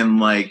 And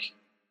like,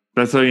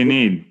 that's all you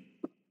need.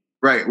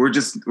 Right. We're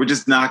just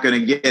not going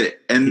to get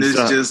it. And he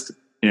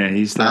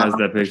still has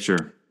that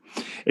picture.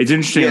 It's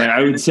interesting. Yeah. Like,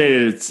 I would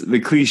say that the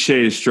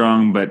cliche is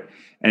strong,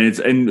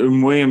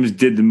 and Williams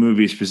did the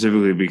movie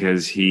specifically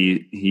because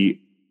he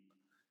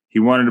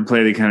wanted to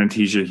play the kind of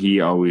teacher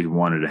he always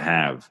wanted to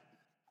have.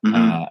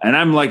 Mm-hmm. And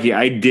I'm lucky.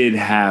 I did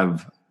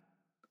have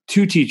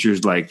two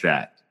teachers like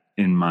that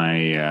in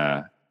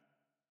my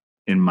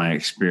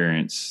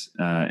experience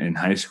in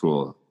high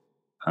school,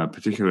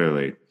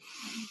 particularly.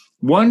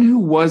 One who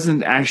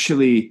wasn't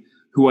actually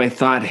who I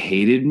thought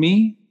hated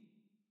me,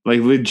 like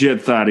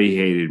legit thought he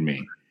hated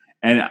me.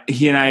 And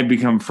he and I have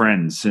become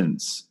friends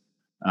since.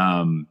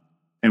 And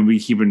we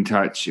keep in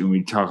touch and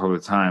we talk all the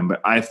time,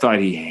 but I thought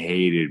he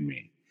hated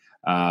me.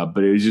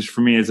 But it was just,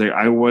 for me, it's like,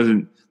 I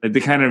wasn't like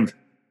the kind of,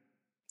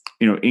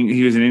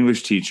 he was an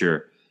English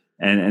teacher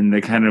and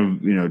the kind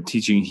of,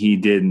 teaching he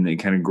did and the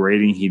kind of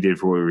grading he did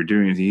for what we were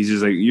doing. He's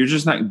just like, you're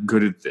just not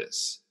good at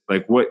this.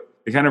 Like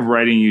the kind of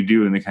writing you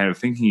do and the kind of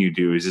thinking you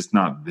do is just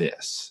not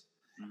this.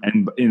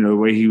 Mm-hmm. And, the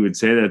way he would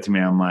say that to me,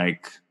 I'm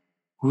like,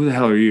 who the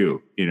hell are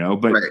you?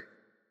 But right.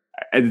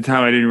 At the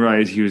time I didn't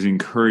realize he was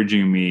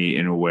encouraging me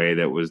in a way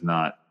that was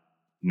not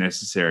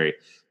necessary.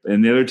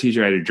 And the other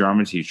teacher, I had a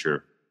drama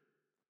teacher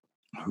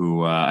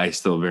who I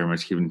still very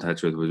much keep in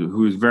touch with,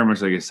 who was very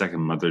much like a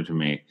second mother to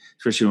me,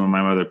 especially when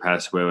my mother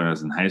passed away when I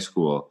was in high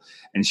school.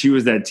 And she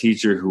was that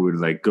teacher who would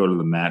like go to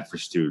the mat for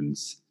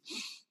students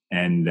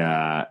and,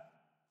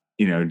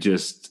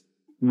 just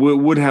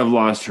would have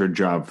lost her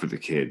job for the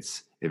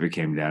kids if it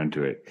came down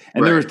to it.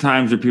 And There were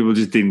times where people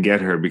just didn't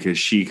get her because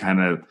she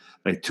kind of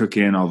like took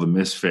in all the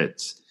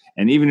misfits.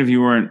 And even if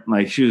you weren't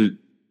like, even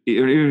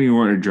if you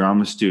weren't a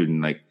drama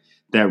student, like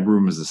that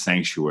room was a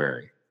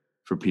sanctuary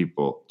for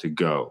people to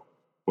go,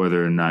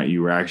 whether or not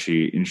you were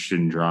actually interested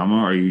in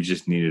drama or you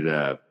just needed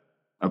a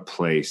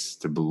place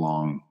to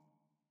belong.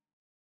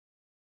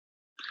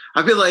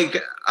 I feel like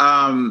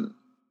I'm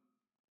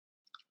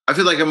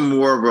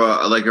more of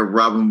a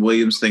Robin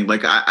Williams thing.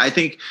 Like I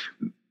think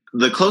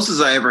the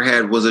closest I ever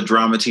had was a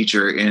drama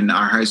teacher in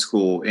our high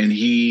school, and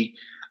he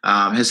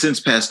has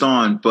since passed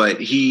on, but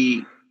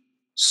he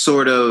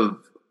sort of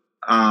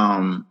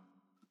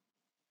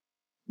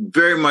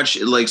very much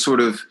like sort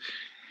of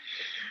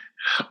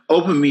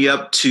opened me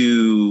up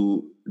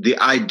to the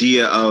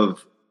idea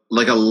of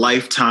like a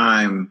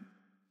lifetime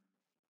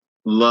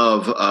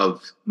love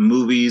of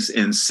movies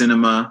and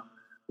cinema,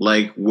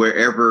 like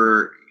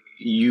wherever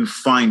you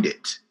find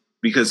it,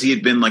 because he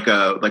had been like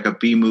a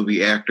B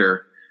movie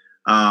actor,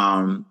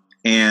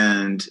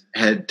 and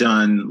had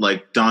done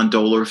like Don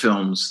Dohler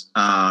films.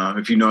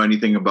 If you know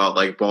anything about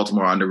like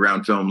Baltimore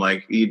underground film,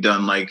 like he'd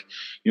done like,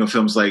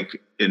 films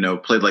like,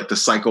 played like the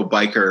psycho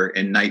biker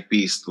in Night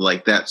Beast,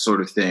 like that sort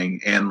of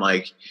thing. And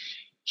like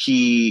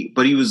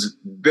but he was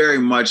very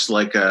much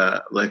like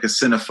a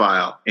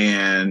cinephile,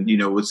 and,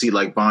 would see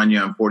like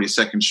Vanya on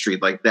 42nd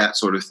Street, like that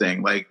sort of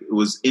thing. Like it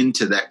was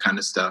into that kind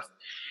of stuff.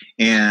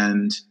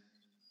 And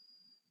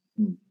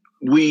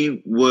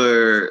we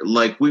would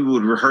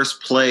rehearse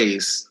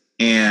plays,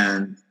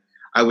 and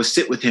I would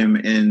sit with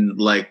him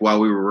while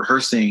we were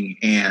rehearsing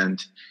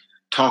and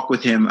talk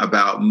with him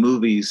about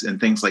movies and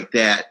things like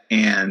that.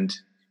 And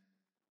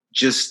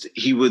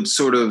he would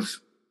sort of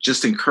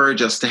just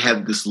encourage us to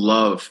have this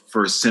love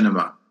for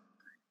cinema,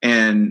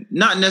 and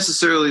not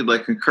necessarily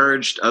like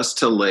encouraged us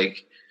to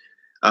like,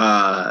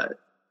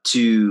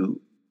 to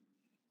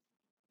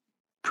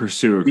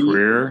pursue a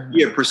career.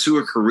 Yeah. Pursue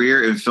a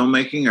career in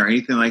filmmaking or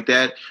anything like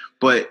that.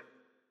 But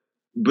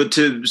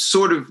to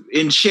sort of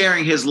in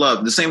sharing his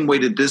love, the same way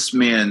that this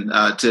man,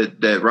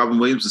 that Robin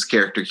Williams'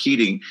 character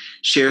Keating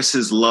shares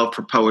his love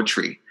for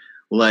poetry,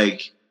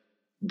 like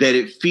that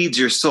it feeds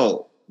your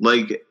soul.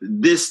 Like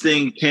this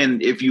thing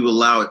can, if you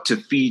allow it to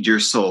feed your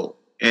soul.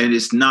 And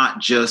these are not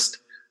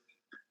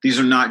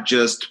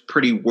just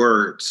pretty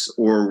words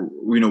or,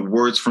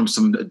 words from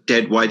some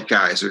dead white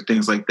guys or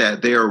things like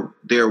that. They are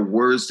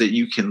words that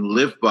you can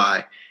live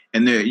by,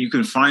 and you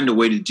can find a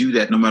way to do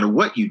that no matter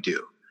what you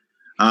do.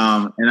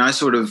 And I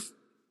sort of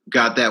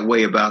got that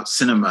way about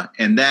cinema,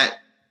 and that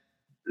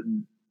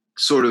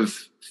sort of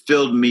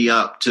filled me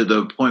up to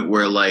the point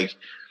where like,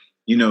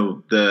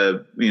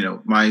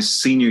 my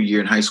senior year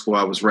in high school,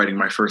 I was writing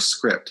my first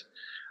script.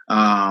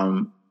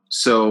 And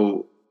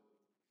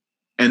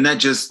that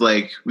just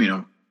like,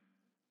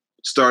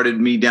 started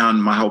me down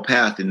my whole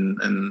path of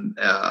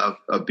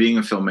being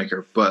a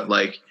filmmaker. But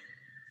like,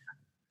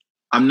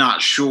 I'm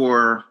not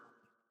sure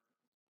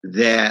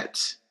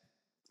that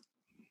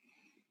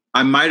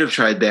I might have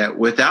tried that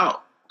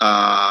without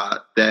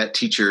that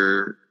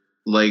teacher,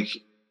 like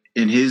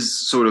in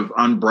his sort of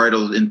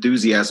unbridled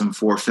enthusiasm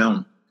for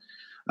film.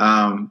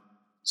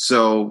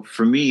 So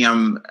for me,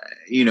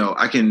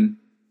 I can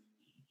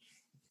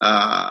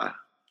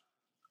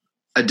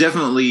I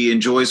definitely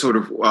enjoy sort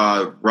of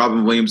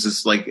Robin Williams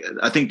is like,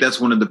 I think that's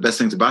one of the best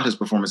things about his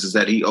performance is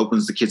that he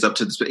opens the kids up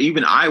to this.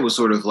 Even I was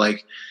sort of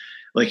like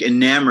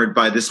enamored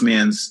by this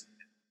man's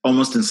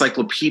almost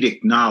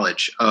encyclopedic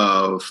knowledge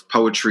of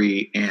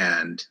poetry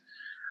and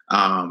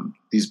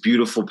these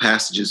beautiful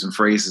passages and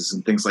phrases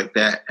and things like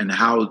that, and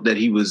how that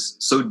he was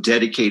so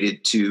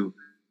dedicated to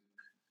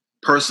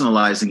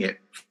personalizing it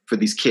for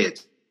these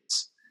kids.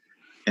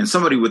 And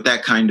somebody with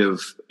that kind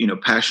of,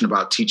 passion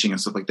about teaching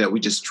and stuff like that, we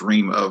just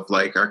dream of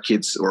like our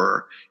kids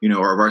or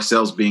of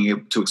ourselves being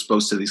able to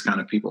expose to these kind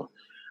of people.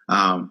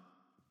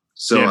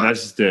 So yeah,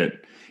 that's just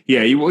it.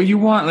 Yeah. You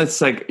want,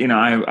 let's like,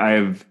 I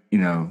have,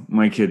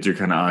 my kids are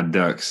kind of odd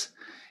ducks,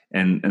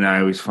 and I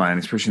always find,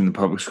 especially in the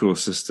public school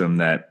system,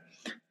 that,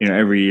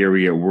 every year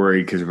we get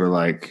worried because we're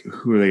like,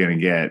 who are they going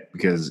to get?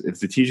 Because if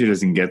the teacher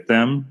doesn't get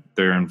them,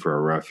 they're in for a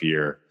rough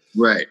year.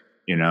 Right.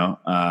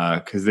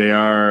 Because they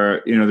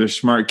are, they're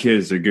smart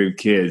kids, they're good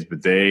kids,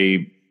 but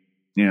they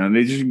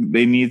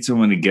need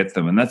someone to get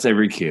them, and that's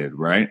every kid,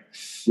 right?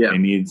 Yeah, they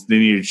need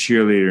a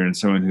cheerleader and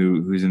someone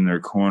who's in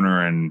their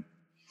corner and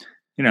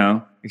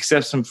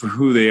accepts them for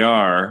who they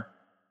are,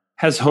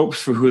 has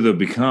hopes for who they'll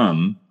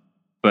become,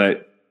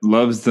 but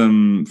loves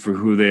them for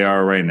who they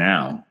are right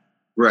now,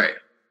 right?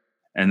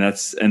 And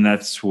that's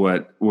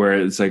where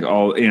it's like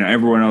all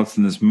everyone else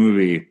in this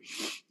movie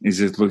is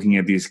just looking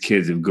at these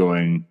kids of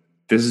going,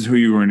 this is who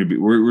you're going to be.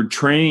 We're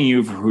training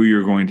you for who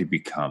you're going to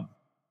become.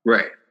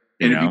 Right.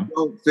 And if you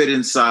don't fit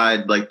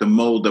inside like the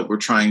mold that we're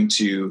trying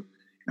to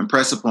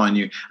impress upon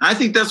you. I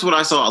think that's what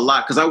I saw a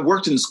lot, because I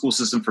worked in the school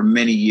system for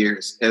many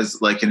years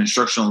as like an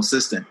instructional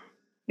assistant.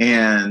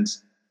 And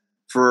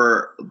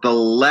for the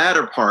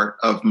latter part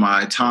of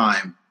my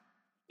time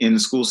in the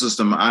school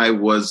system, I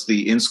was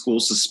the in-school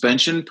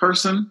suspension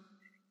person.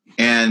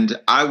 And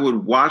I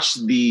would watch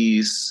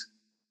these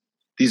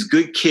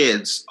good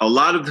kids, a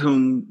lot of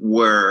whom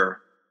were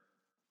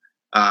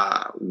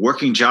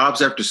working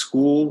jobs after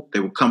school. They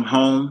would come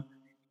home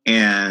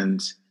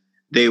and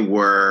they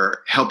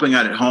were helping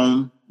out at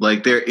home.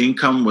 Like their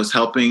income was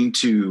helping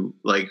to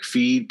like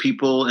feed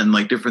people and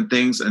like different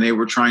things. And they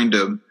were trying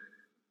to,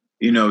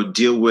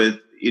 deal with,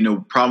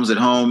 problems at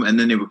home. And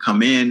then they would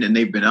come in and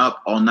they've been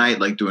up all night,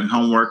 like doing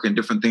homework and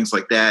different things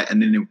like that.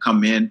 And then they would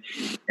come in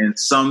and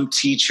some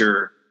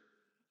teacher,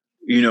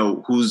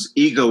 whose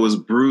ego was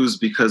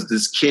bruised because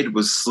this kid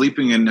was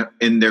sleeping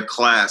in their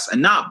class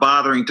and not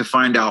bothering to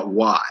find out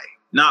why,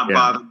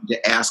 bothering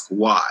to ask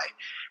why.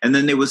 And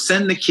then they would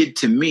send the kid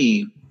to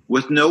me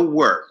with no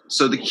work.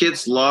 So the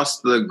kids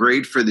lost the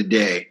grade for the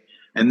day.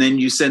 And then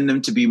you send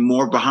them to be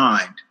more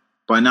behind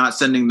by not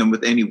sending them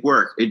with any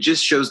work. It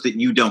just shows that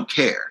you don't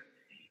care.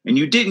 And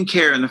you didn't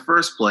care in the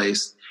first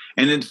place.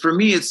 And then for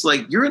me, it's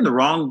like, you're in the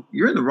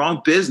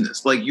wrong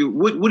business. Like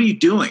what are you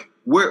doing?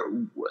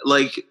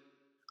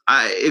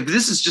 If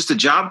this is just a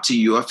job to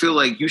you, I feel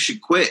like you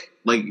should quit.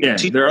 Like,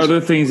 there are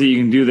other things that you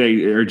can do that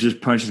are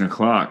just punching a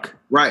clock.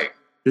 Right.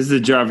 This is a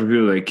job for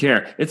people that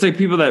care. It's like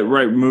people that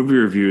write movie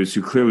reviews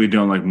who clearly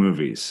don't like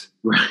movies.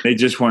 Right. They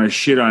just want to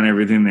shit on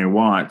everything they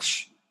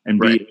watch and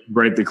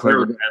write the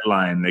clever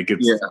headline that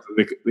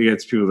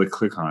gets people to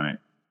click on it.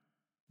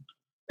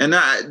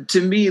 And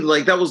to me,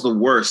 like that was the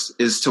worst,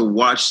 is to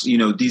watch,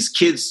 these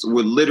kids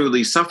would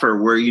literally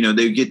suffer where,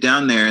 they'd get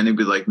down there and they'd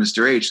be like,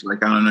 Mr. H,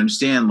 like, I don't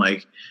understand.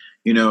 Like,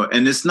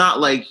 and it's not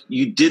like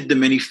you did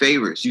them any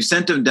favors. You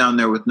sent them down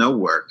there with no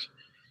work.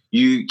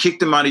 You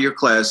kicked them out of your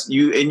class.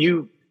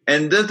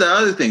 And the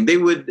other thing, they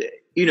would,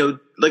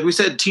 like we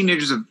said,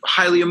 teenagers are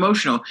highly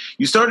emotional.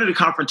 You started a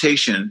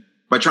confrontation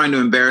by trying to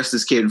embarrass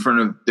this kid in front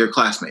of their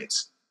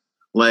classmates,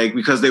 like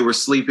because they were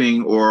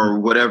sleeping or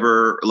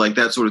whatever, like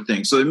that sort of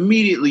thing. So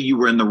immediately you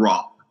were in the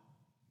wrong.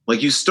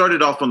 Like you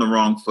started off on the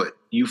wrong foot.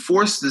 You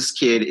forced this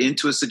kid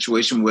into a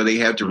situation where they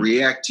had to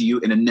react to you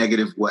in a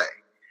negative way.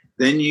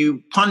 Then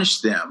you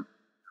punish them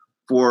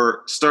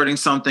for starting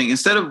something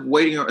instead of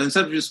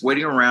just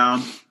waiting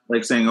around,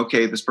 like saying,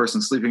 okay, this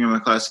person's sleeping in my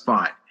class,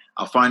 fine.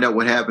 I'll find out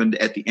what happened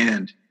at the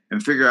end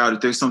and figure out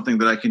if there's something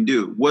that I can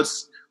do.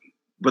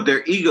 But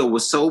their ego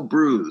was so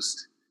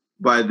bruised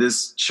by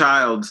this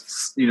child,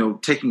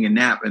 taking a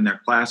nap in their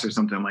class or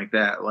something like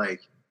that.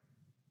 Like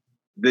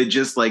they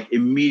just like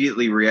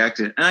immediately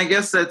reacted. And I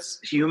guess that's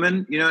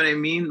human. You know what I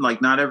mean?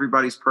 Like not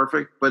everybody's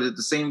perfect, but at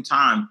the same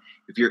time,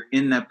 if you're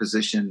in that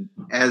position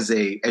as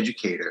a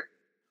educator,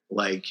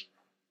 like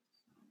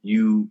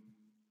you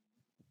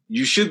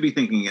should be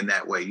thinking in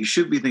that way. You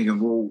should be thinking,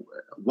 well,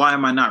 why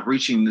am I not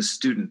reaching this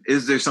student?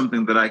 Is there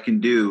something that I can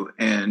do?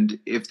 And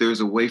if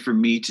there's a way for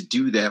me to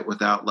do that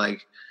without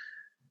like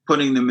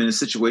putting them in a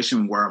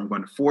situation where I'm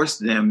going to force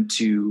them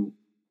to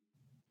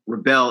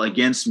rebel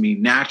against me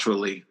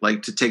naturally,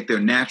 like to take their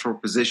natural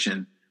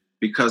position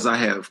because I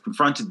have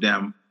confronted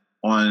them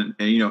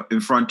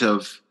in front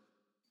of,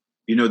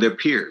 their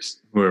peers.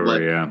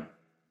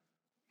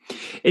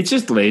 It's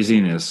just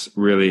laziness,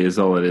 really, is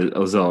all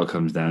it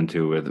comes down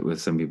to with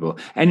some people.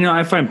 And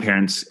I find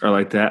parents are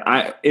like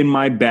that. In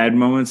my bad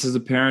moments as a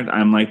parent,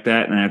 I'm like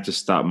that, and I have to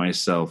stop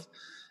myself.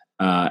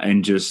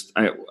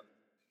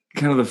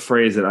 kind of the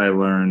phrase that I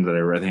learned that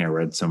I think I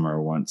read somewhere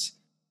once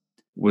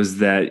was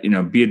that,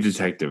 be a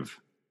detective.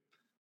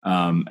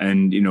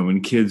 And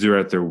when kids are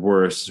at their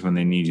worst is when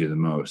they need you the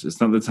most.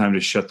 It's not the time to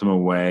shut them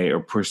away or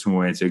push them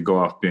away and say, go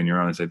off, be on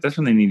your own. It's like, that's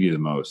when they need you the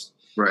most.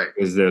 Right.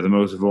 Because they're the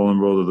most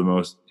vulnerable, they're the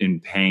most in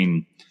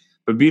pain.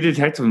 But be a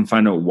detective and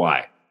find out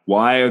why.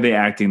 Why are they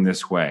acting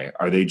this way?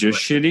 Are they just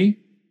shitty?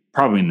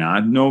 Probably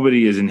not.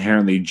 Nobody is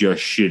inherently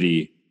just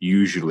shitty,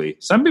 usually.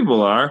 Some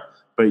people are,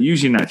 but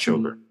usually not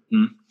children.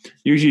 Mm-hmm.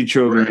 Usually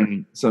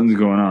children, something's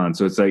going on.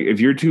 So it's like,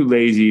 if you're too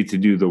lazy to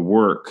do the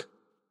work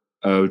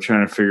of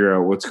trying to figure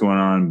out what's going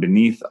on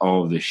beneath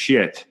all of the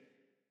shit,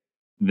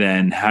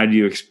 then how do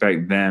you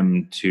expect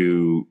them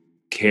to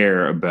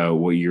care about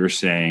what you're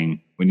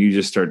saying when you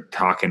just start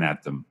talking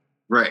at them?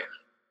 Right.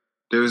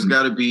 There's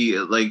got to be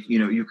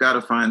you've got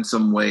to find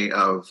some way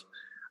of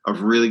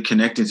really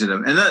connecting to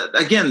them. And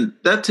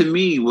that to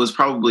me was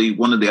probably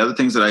one of the other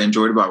things that I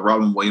enjoyed about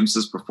Robin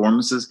Williams'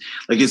 performances.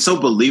 Like, it's so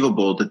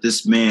believable that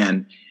this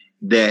man,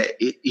 that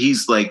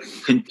he's like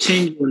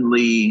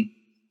continually,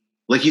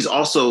 like, he's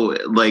also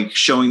like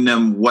showing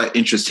them what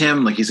interests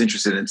him. Like, he's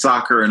interested in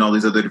soccer and all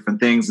these other different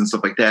things and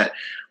stuff like that.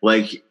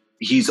 Like,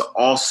 he's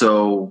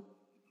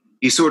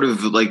sort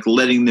of like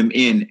letting them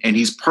in, and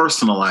he's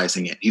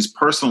personalizing it. He's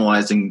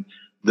personalizing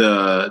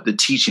the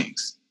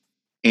teachings.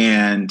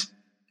 And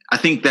I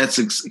think that's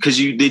because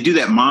they do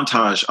that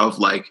montage of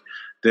like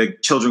the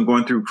children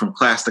going through from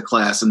class to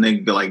class, and they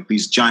got like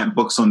these giant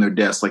books on their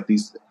desks, like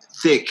these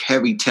thick,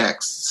 heavy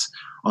texts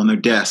on their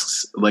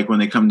desks, like when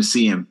they come to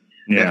see him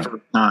that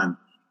first time.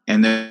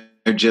 And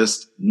they're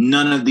just,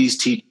 none of these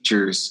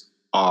teachers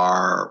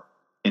are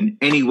in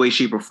any way,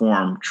 shape, or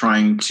form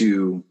trying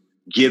to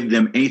give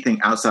them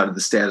anything outside of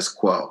the status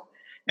quo.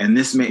 And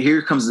this man,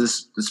 here comes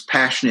this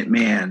passionate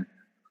man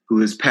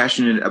who is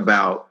passionate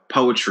about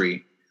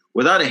poetry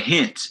without a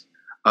hint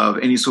of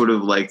any sort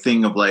of like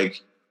thing of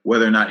like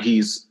whether or not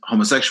he's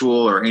homosexual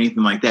or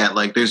anything like that.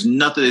 Like, there's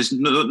nothing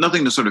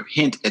to sort of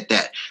hint at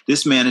that.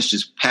 This man is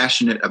just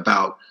passionate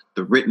about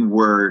the written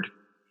word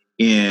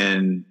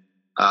in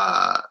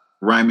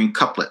rhyming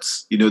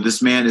couplets.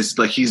 This man is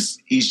like, he's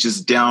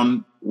just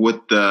down with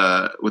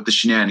the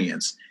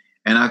shenanigans.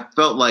 And I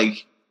felt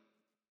like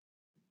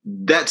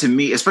that, to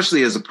me,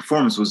 especially as a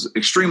performance, was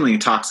extremely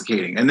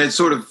intoxicating. And that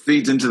sort of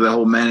feeds into the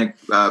whole manic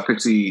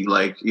pixie,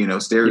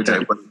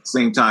 stereotype. But at the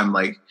same time,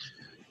 like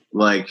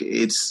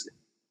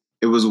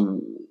it was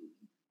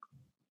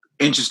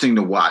interesting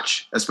to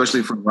watch,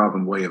 especially from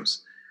Robin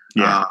Williams.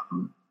 Yeah.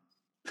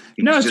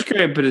 It's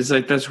great, but it's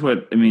like, that's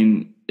what, I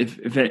mean,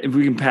 if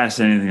we can pass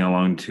anything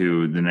along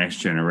to the next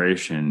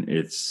generation,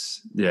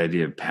 it's the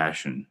idea of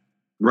passion.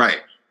 Right.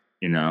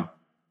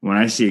 When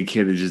I see a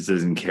kid that just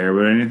doesn't care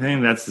about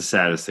anything, that's the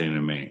saddest thing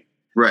to me.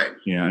 Right.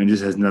 And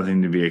just has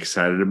nothing to be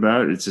excited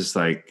about. It's just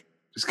like,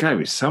 there's gotta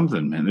be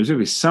something, man. There's gotta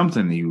be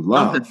something that you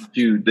love.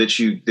 Something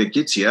that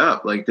gets you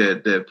up, like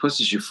that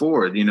pushes you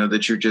forward,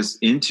 that you're just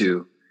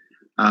into.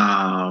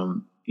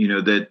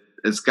 That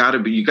it's gotta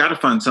be, you gotta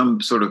find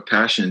some sort of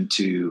passion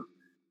to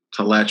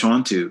latch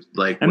onto.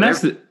 Like, and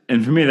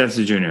and for me, that's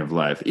the journey of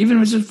life. Even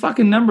if it's just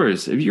fucking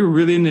numbers. If you're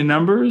really into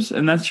numbers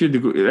and that's your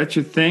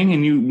thing,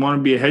 and you want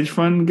to be a hedge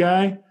fund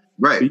guy,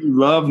 right? You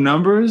love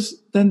numbers,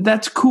 then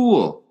that's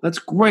cool. That's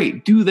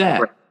great. Do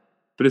that. Right.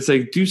 But it's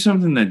like, do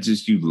something that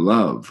just you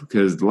love,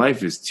 because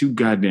life is too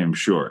goddamn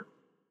short.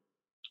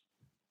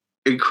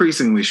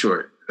 Increasingly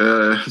short,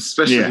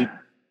 especially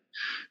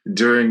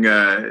during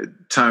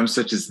times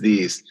such as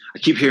these. I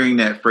keep hearing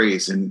that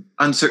phrase, in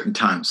uncertain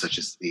times such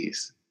as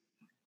these.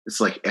 It's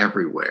like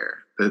everywhere.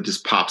 It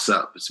just pops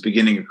up. It's the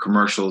beginning of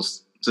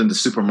commercials. It's in the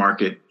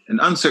supermarket. In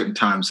uncertain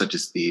times such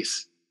as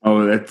these.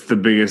 Oh, that's the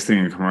biggest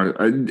thing in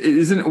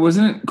commercial.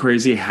 Wasn't it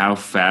crazy how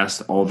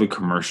fast all the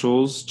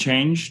commercials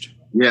changed?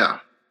 Yeah.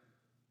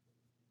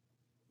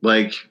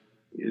 Like,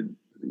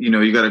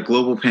 you got a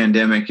global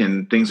pandemic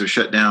and things are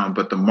shut down,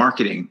 but the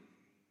marketing.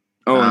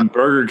 Oh, and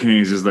Burger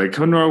King's is like,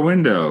 come to our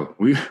window.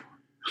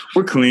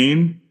 We're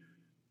clean.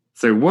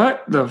 It's like,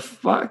 what the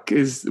fuck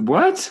is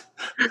what?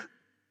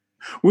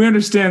 We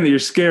understand that you're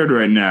scared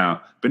right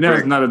now, but now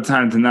is not a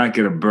time to not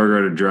get a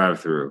burger at a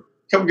drive-thru.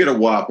 Come get a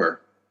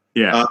Whopper.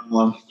 Yeah.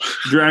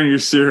 Drown your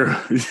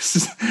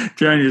sorrows.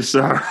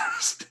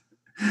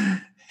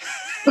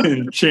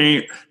 And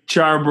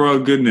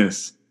charbroiled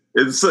goodness.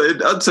 In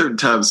uncertain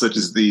times such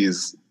as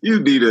these, you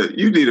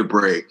need a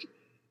break.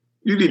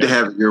 You need to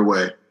have it your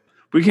way.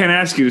 We can't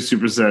ask you to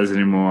supersize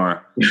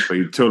anymore, but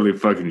you totally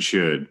fucking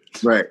should.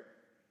 Right.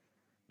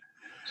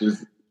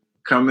 Just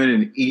come in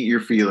and eat your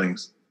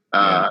feelings.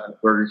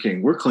 Burger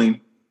King, we're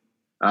clean.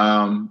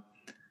 I don't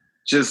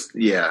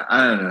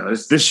know.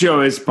 This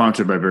show is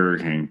sponsored by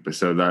Burger King,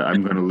 so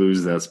I'm going to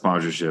lose that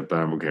sponsorship, but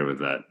I'm okay with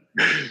that.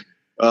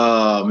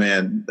 Oh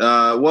man.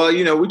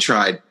 Well, we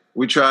tried.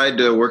 We tried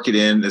to work it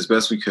in as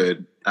best we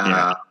could.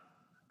 I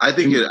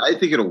think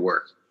it'll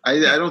work. I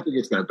don't think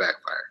it's going to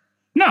backfire.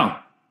 No,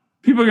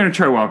 people are going to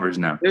try Whoppers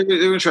now. They're going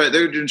to try.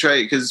 They're going to try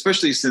it because,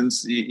 especially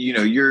since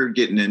you're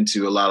getting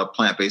into a lot of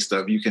plant-based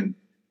stuff, you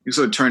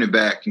sort of turn it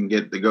back and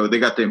get the go. They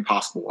got the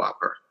Impossible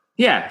Whopper.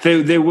 Yeah,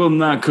 they will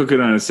not cook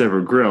it on a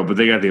separate grill, but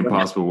they got the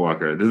Impossible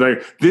Walker. They're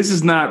like, this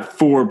is not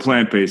for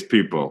plant-based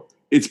people.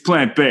 It's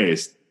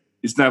plant-based.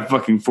 It's not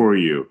fucking for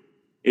you.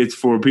 It's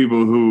for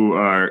people who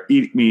are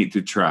eat meat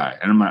to try.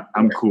 And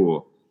I'm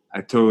cool.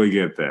 I totally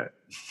get that.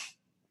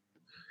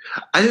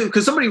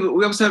 Because we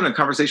was having a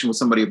conversation with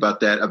somebody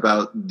about that,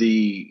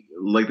 they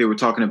were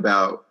talking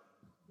about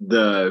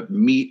the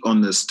meat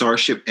on the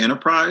Starship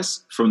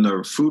Enterprise from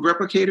the food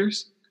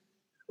replicators.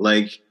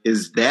 Like,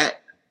 is that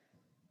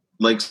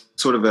like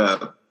sort of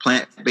a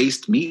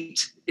plant-based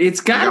meat?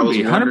 It's got to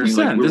be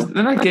 100%.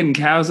 They're not getting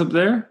cows up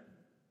there.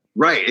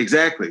 Right,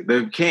 exactly.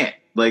 They can't.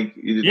 Like,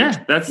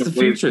 yeah, that's the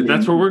future.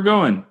 That's where we're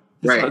going.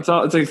 Right. It's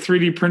like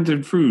 3D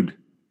printed food.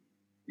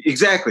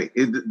 Exactly.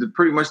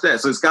 Pretty much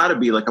that. So it's got to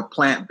be like a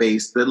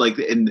plant-based, that like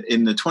in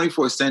the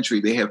 24th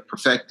century, they have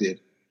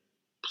perfected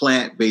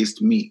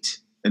plant-based meat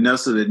enough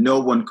so that no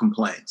one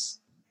complains.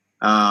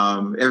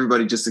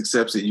 Everybody just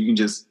accepts it. You can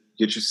just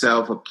get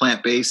yourself a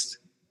plant-based,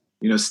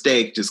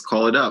 steak, just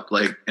call it up,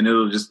 and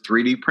it'll just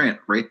 3D print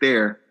right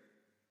there.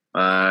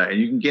 And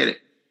you can get it.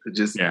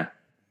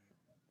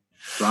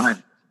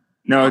 Fine.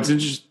 No, it's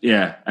interesting.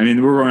 Yeah. I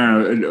mean, we're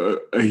going on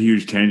a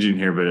huge tangent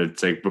here, but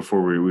it's like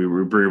before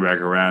we bring it back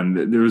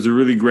around, there was a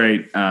really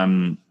great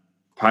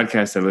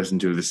podcast I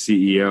listened to, the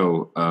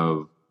CEO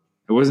of,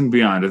 it wasn't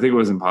Beyond, I think it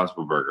was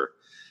Impossible Burger.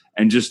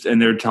 And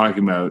they're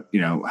talking about,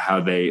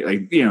 how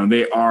they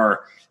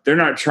they're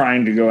not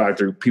trying to go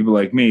after people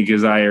like me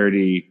because I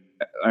already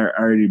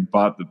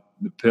bought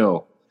the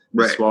pill,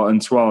 right,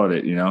 and swallowed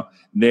it.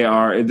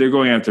 They're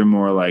going after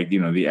more like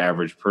the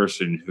average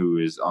person who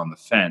is on the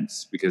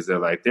fence because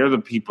they're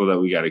the people that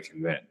we got to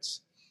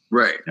convince.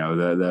 Right.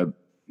 The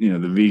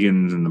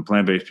vegans and the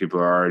plant-based people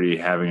are already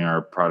having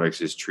our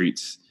products as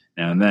treats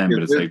now and then,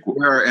 but it's like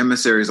we're our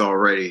emissaries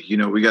already.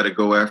 We got to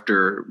go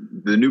after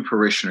the new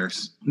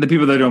parishioners, the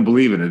people that don't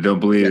believe in it, don't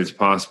believe it's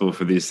possible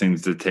for these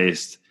things to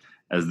taste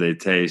as they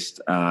taste.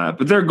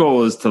 But their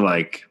goal is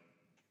to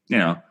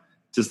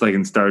just like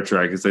in Star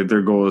Trek, it's like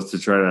their goal is to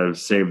try to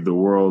save the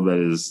world that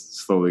is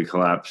slowly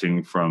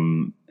collapsing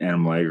from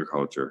animal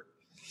agriculture.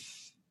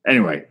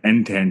 Anyway,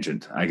 end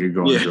tangent. I could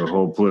go into a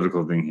whole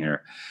political thing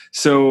here.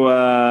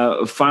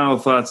 So, final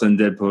thoughts on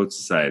Dead Poet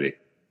Society.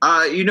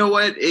 You know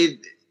what?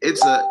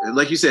 It's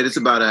like you said, it's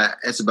about a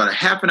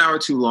half an hour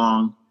too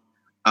long.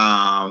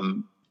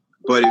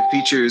 But it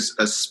features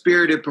a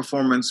spirited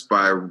performance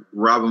by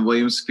Robin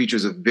Williams.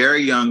 Features a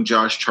very young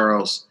Josh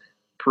Charles,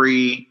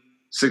 pre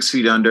 6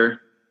 Feet Under.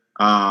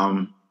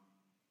 Or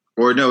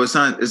no, it's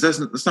not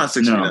 6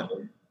 Feet Under.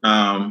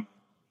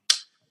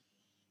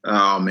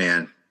 Oh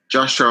man,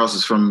 Josh Charles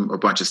is from a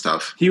bunch of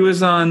stuff. He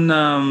was on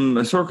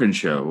a Sorkin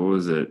show. What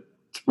was it?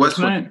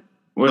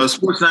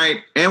 Sports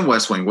Night and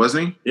West Wing,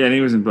 wasn't he? Yeah, and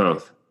he was in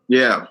both.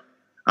 Yeah.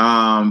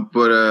 A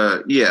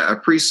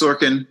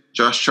pre-Sorkin,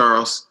 Josh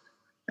Charles,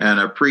 and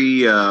a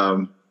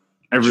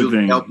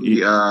everything.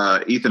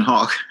 Ethan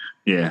Hawke.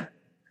 Yeah.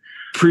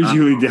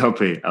 Pre-Julie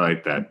Delpy. I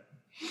like that.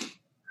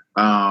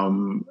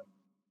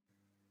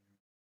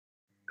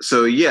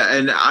 So yeah,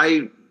 and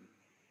I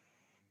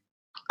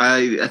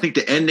think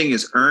the ending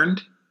is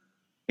earned.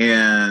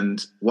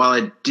 And while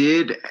I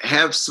did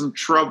have some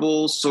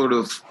trouble sort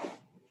of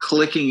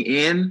clicking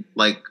in,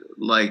 like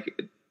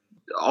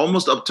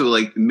almost up to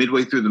like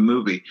midway through the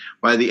movie,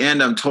 by the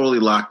end I'm totally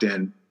locked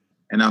in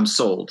and I'm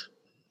sold.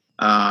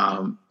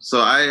 So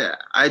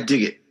I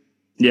dig it.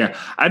 Yeah,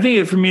 I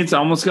think for me it's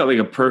almost got like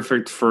a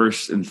perfect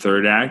first and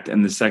third act,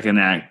 and the second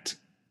act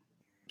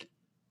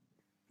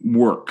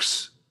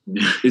works.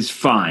 It's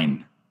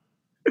fine.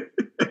 It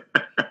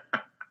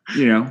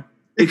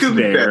could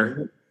be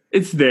better.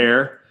 It's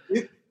there.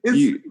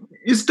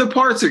 It's the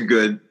parts are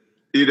good.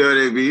 You know what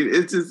I mean?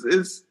 It's a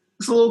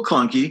little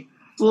clunky.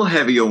 It's a little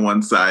heavy on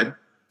one side.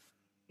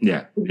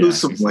 Yeah.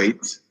 Lose some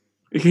weight.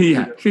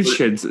 Yeah. She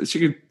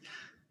could.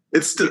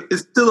 It's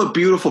still a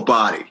beautiful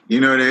body.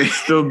 You know what I mean?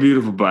 Still a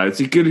beautiful body. It's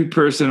a good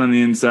person on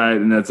the inside,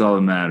 and that's all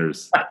that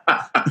matters.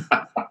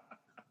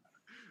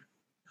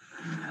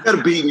 Got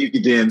a beat and you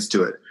can dance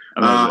to it.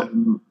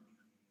 And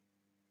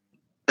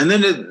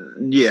then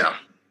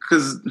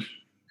because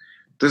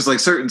there's like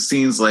certain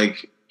scenes,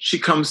 like she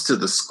comes to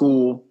the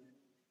school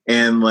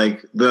and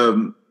like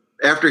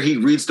after he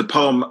reads the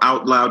poem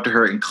out loud to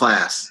her in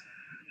class,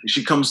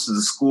 she comes to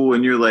the school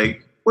and you're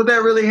like, would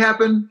that really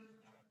happen?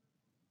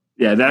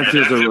 Yeah, that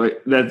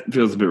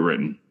feels a bit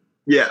written.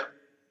 Yeah.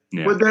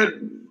 Would that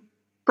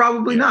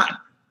probably not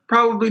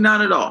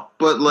at all.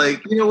 But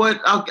like, you know what?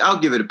 I'll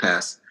give it a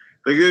pass.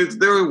 Like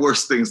there are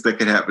worse things that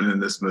could happen in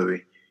this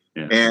movie.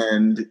 Yeah.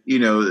 And,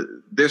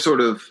 they're sort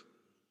of,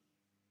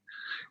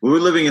 we're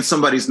living in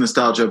somebody's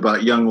nostalgia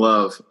about young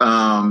love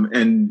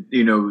and,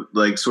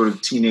 like sort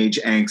of teenage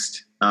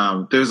angst.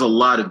 There's a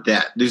lot of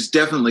that. There's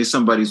definitely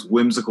somebody's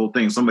whimsical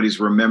thing. Somebody's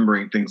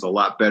remembering things a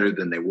lot better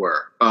than they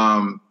were.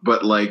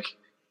 But like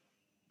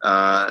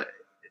the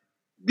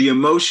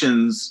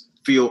emotions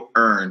feel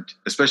earned,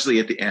 especially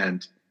at the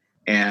end.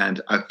 And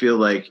I feel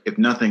like if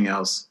nothing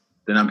else,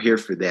 then I'm here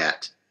for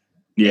that.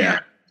 Yeah.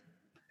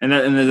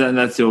 And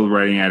that's the old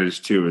writing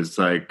adage too. It's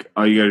like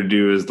all you got to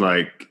do is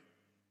like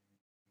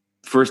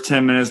first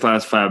 10 minutes,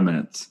 last 5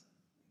 minutes.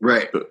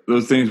 Right.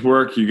 Those things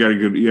work. You got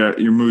to go. Yeah,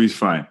 your movie's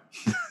fine.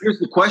 Here's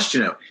the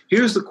question.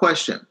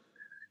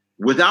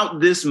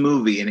 Without this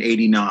movie in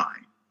 '89,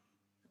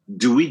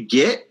 do we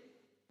get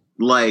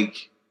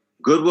like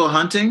Good Will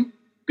Hunting?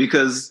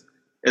 Because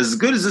as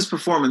good as this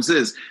performance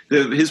is,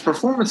 his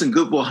performance in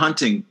Good Will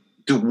Hunting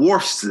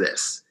dwarfs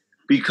this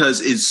because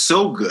it's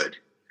so good.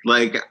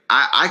 Like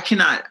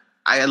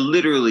I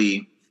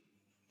literally,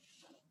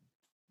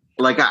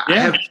 like I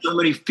have so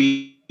many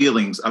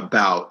feelings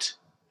about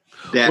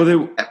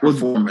that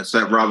performance,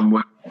 that Robin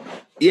Williams.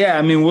 Yeah,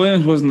 I mean,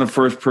 Williams wasn't the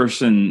first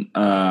person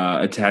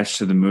attached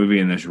to the movie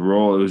in this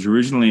role. It was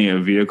originally a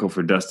vehicle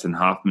for Dustin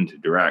Hoffman to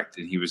direct,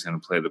 and he was going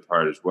to play the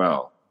part as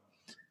well.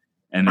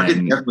 And I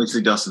can definitely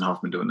see Dustin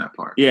Hoffman doing that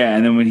part. Yeah,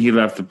 and then when he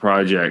left the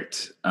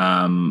project,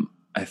 I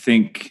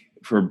think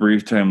for a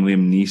brief time,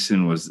 Liam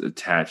Neeson was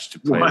attached to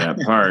play that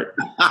part.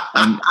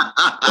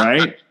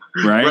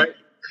 Right?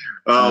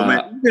 Oh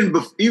man,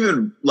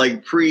 even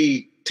like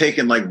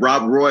pre-taken like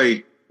Rob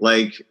Roy,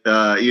 like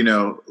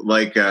Liam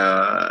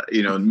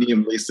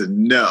Neeson.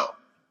 No,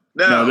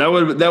 that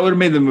would have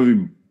made the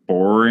movie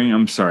boring.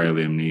 I'm sorry,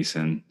 Liam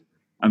Neeson.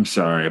 I'm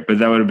sorry, but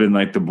that would have been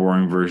like the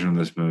boring version of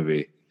this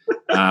movie.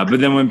 But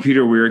then when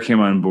Peter Weir came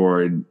on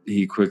board,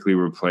 he quickly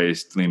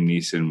replaced Liam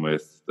Neeson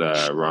with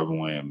Robin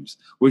Williams,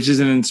 which is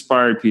an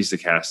inspired piece of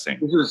casting.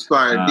 It's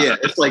inspired, yeah.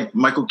 It's like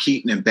Michael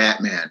Keaton and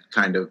Batman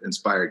kind of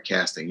inspired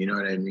casting. You know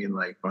what I mean?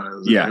 Like,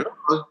 yeah.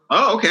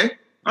 Oh, okay.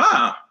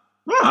 I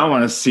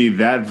want to see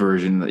that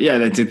version.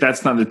 Yeah,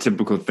 that's not the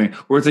typical thing.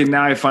 Where it's like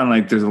now I find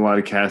like there's a lot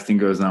of casting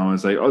goes on.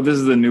 It's like, oh, this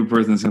is the new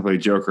person that's gonna play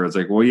Joker. It's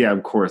like, well, yeah,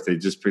 of course they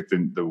just picked the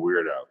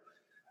weirdo,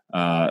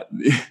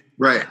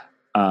 right?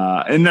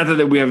 And not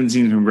that we haven't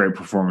seen some great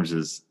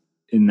performances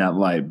in that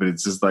light, but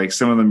it's just like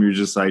some of them you're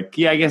just like,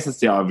 yeah, I guess that's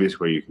the obvious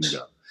way you can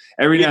go.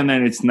 Every now and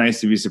then it's nice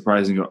to be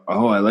surprised and go,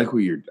 oh, I like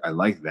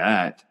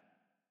that.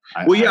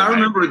 I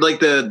remember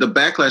like the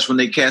backlash when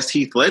they cast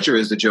Heath Ledger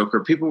as the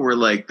Joker. People were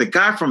like, the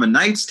guy from A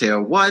Knight's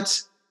Tale,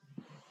 what?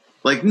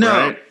 Like, no.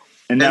 Right.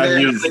 And now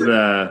he's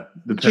the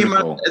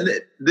pinnacle. And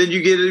then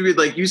you get it,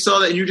 like, you saw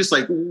that and you're just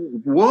like,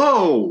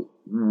 whoa.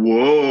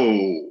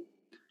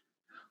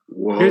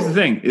 Here's the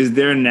thing: is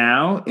there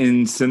now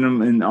in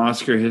cinema in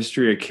Oscar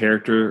history a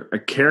character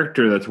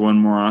that's won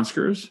more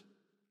Oscars?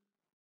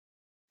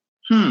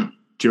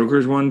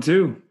 Joker's won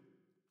 2.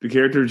 The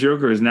character of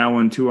Joker has now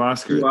won 2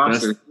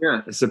 Oscars.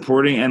 Yeah, a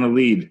supporting and a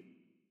lead.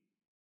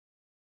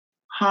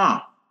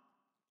 Huh.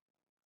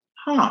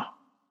 I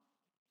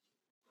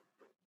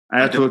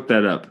have to look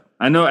that up.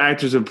 I know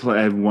actors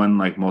have won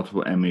like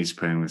multiple Emmys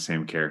playing the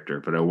same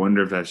character, but I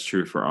wonder if that's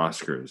true for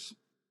Oscars.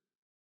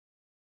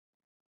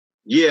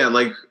 Yeah,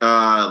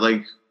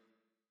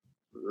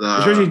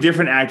 especially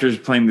different actors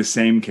playing the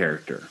same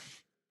character.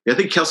 Yeah, I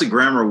think Kelsey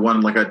Grammer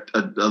won like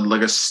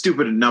a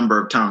stupid number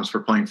of times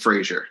for playing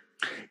Frasier.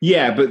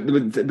 Yeah, but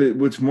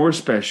what's more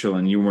special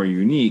and more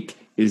unique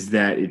is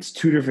that it's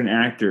 2 different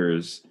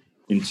actors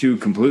in 2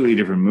 completely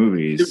different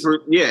movies.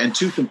 And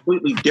 2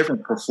 completely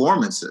different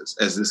performances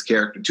as this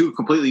character, 2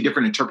 completely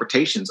different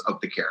interpretations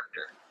of the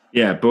character.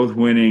 Yeah, both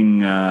winning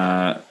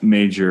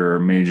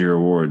major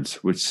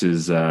awards, which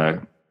is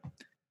that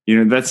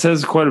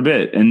says quite a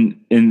bit.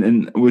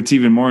 And what's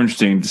even more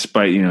interesting,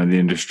 despite the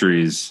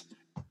industry's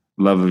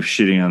love of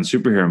shitting on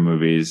superhero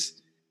movies,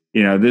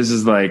 this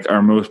is like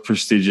our most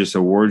prestigious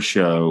award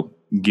show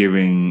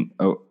giving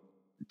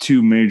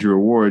 2 major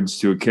awards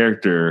to a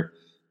character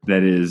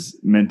that is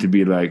meant to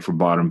be like for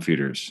bottom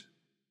feeders,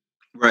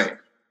 right?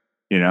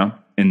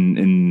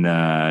 And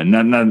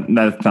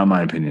that's not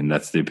my opinion.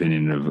 That's the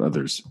opinion of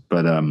others.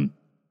 But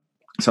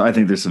so I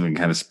think there's something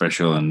kind of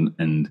special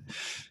and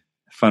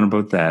fun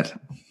about that.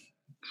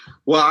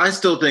 Well, I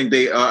still think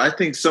I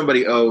think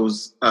somebody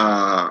owes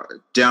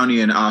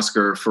Downey an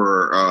Oscar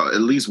for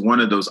at least one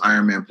of those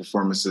Iron Man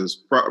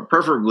performances,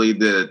 preferably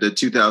the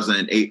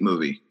 2008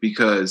 movie,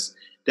 because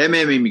that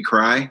man made me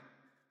cry.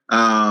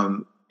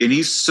 And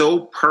he's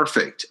so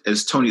perfect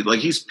as Tony.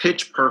 Like, he's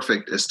pitch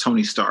perfect as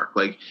Tony Stark.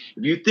 Like,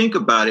 if you think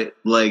about it,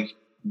 like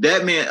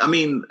that man. I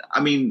mean,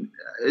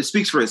 it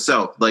speaks for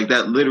itself. Like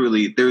that.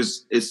 Literally,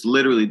 it's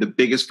literally the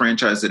biggest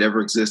franchise that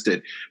ever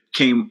existed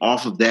came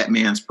off of that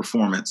man's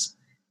performance.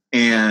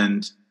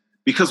 And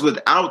because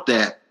without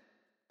that,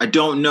 I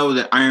don't know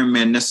that Iron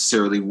Man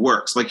necessarily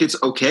works. Like,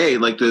 it's okay.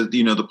 Like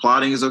the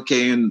plotting is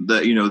okay. And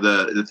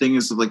the thing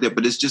is stuff like that,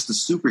 but it's just a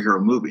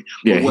superhero movie.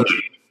 Yeah.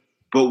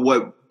 But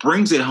what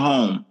brings it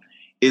home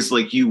is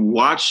like you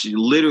watch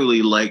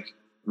literally like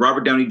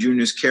Robert Downey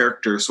Jr.'s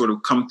character sort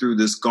of come through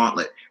this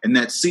gauntlet, and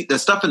that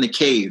stuff in the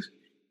cave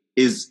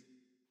is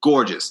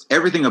gorgeous.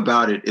 Everything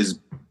about it is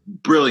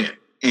brilliant.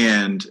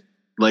 And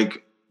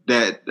like,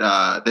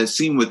 that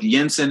scene with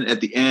Jensen at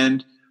the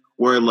end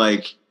where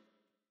like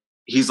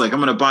he's like, I'm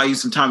gonna buy you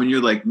some time, and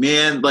you're like,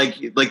 man, like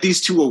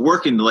these 2 are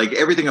working, like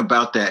everything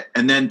about that.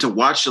 And then to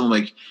watch them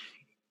like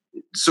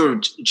sort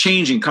of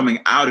changing coming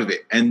out of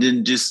it, and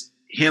then just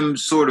him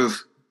sort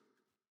of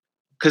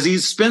because he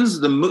spends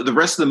the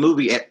rest of the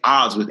movie at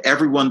odds with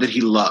everyone that he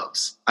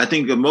loves. I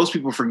think that most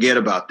people forget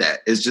about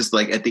that. It's just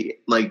like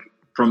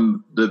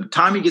from the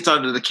time he gets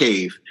out of the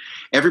cave,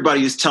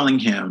 everybody is telling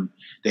him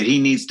that he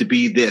needs to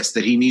be this,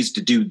 that he needs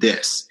to do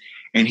this.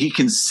 And he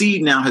can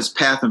see now his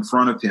path in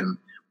front of him,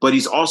 but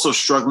he's also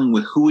struggling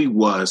with who he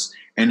was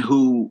and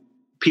who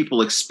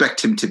people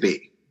expect him to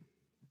be.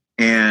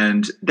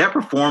 And that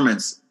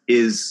performance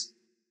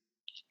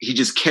he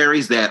just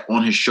carries that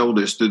on his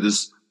shoulders through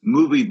this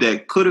movie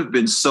that could have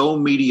been so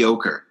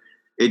mediocre.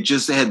 It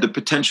just had the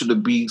potential to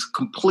be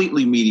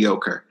completely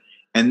mediocre.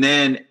 And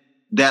then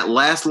that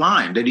last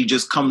line that he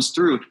just comes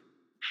through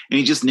and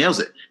he just nails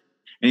it.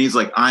 And he's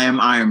like, I am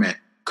Iron Man.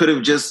 Could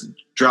have just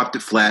dropped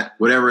it flat,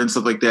 whatever, and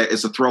stuff like that.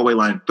 It's a throwaway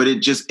line, but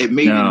it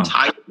made an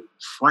entire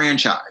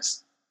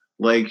franchise.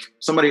 Like,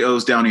 somebody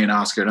owes Downey an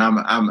Oscar, and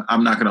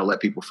I'm not going to let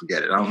people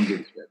forget it. I don't give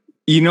a shit.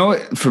 You know,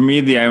 for me,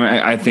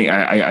 I think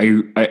I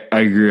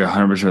agree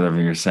 100% with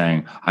everything you're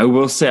saying. I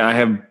will say I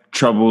have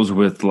troubles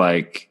with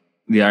like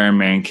the Iron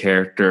Man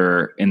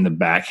character in the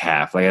back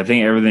half. Like, I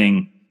think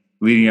everything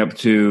leading up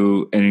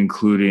to and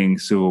including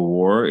Civil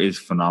War is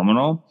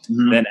phenomenal.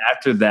 Mm-hmm. Then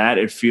after that,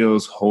 it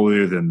feels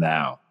holier than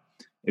thou.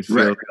 It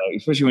feels like,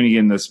 especially when you get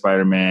into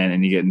Spider-Man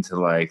and you get into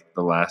like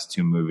the last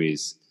two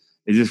movies,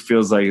 it just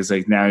feels like it's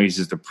like now he's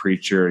just a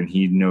preacher and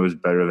he knows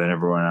better than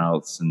everyone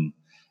else. And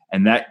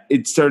that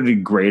it started to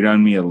grate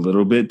on me a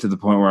little bit to the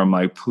point where I'm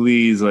like,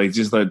 please, like,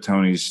 just let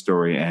Tony's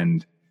story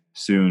end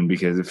soon,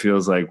 because it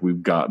feels like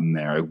we've gotten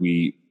there.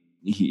 Like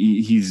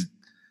he's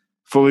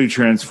fully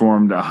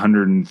transformed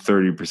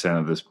 130%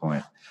 at this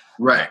point.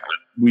 Right.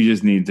 We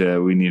just need to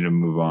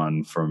move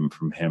on from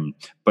him.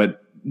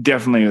 But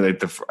definitely,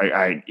 like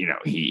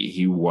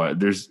he was.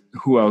 There's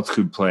who else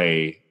could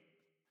play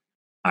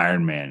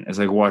Iron Man? It's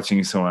like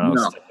watching someone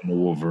else step into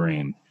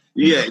Wolverine.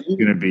 Yeah, those are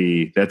gonna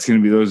be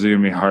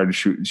hard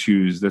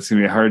shoes. That's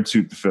gonna be a hard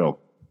suit to fill,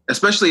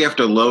 especially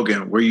after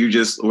Logan, where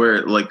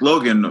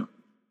Logan,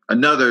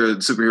 another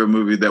superhero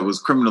movie that was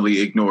criminally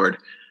ignored.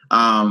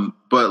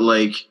 But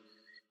like,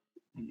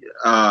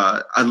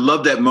 I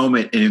love that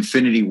moment in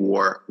Infinity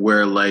War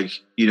where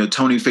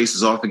Tony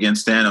faces off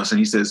against Thanos and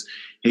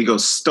he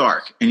goes,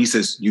 Stark, and he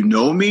says, you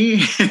know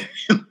me?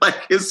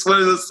 Like, it's one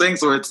of those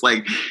things where it's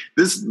like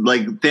this,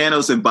 like,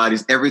 Thanos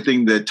embodies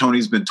everything that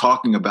Tony's been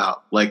talking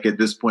about. Like, at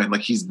this point,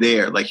 like, he's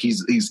there, like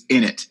he's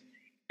in it.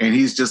 And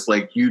he's just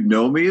like, you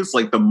know me? It's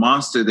like the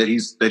monster that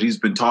he's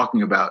been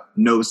talking about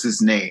knows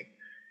his name.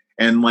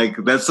 And like,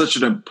 that's such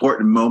an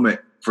important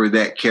moment for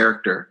that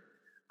character.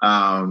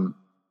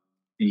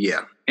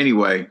 Yeah.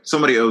 Anyway,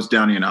 somebody owes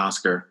Downey an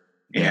Oscar,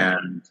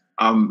 and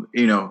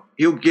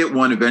he'll get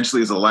one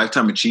eventually as a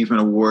Lifetime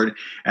Achievement Award,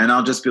 and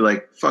I'll just be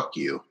like, fuck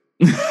you.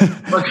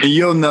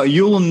 You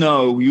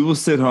will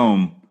sit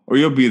home, or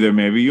you'll be there.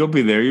 Maybe you'll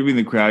be there. You'll be in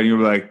the crowd, and you'll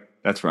be like,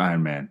 that's for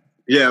Iron Man.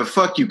 Yeah.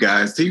 Fuck you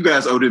guys. You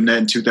guys owed him that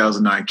in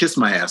 2009. Kiss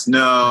my ass.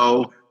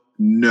 No,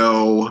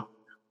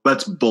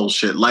 that's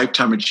bullshit.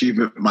 Lifetime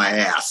Achievement, my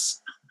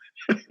ass.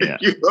 Yeah.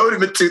 You owed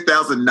him in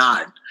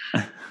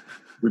 2009.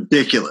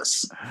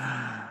 Ridiculous.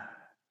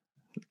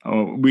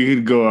 Oh, we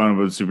could go on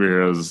with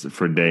superheroes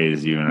for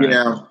days, you and I.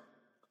 Yeah.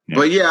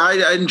 But yeah,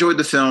 I enjoyed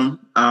the film.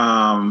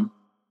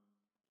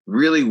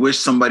 Really wish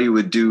somebody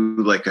would do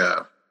like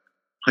a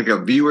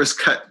viewer's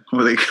cut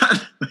where they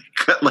cut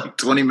like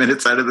 20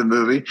 minutes out of the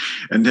movie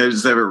and they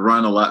just have it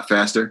run a lot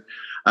faster.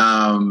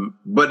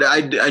 But I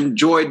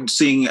enjoyed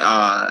seeing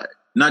not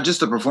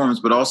just the performance,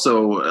 but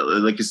also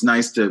like, it's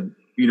nice to,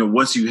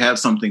 once you have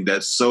something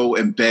that's so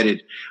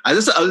embedded.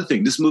 That's the other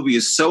thing. This movie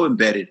is so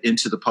embedded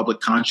into the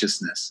public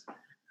consciousness.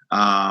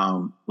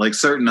 Like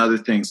certain other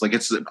things, like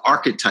it's an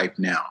archetype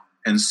now.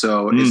 And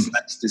so it's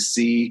nice to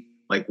see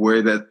like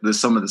where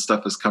some of the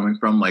stuff is coming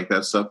from, like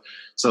that stuff.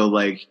 So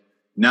like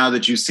now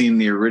that you've seen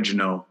the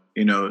original,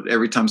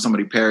 every time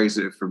somebody parries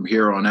it from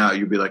here on out,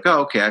 you'll be like,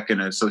 oh, okay, I can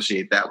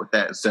associate that with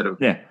that instead of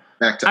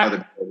back to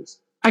other movies.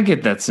 I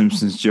get that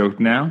Simpsons joke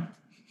now.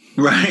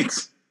 Right.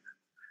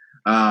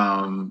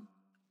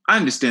 I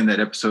understand that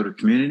episode of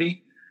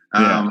Community.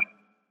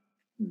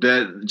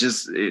 That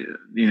just,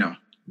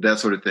 that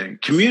sort of thing.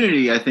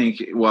 Community, I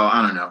think, well,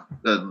 I don't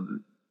know.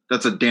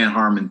 That's a Dan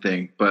Harmon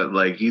thing, but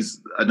like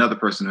he's another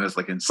person who has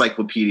like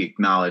encyclopedic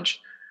knowledge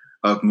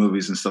of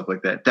movies and stuff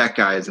like that. That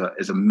guy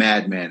is a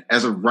madman.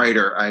 As a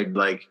writer, I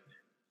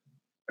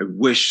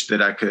wish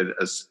that I could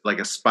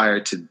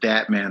aspire to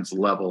that man's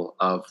level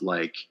of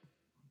like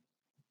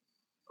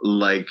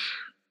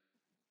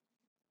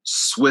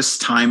Swiss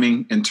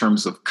timing in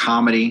terms of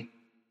comedy.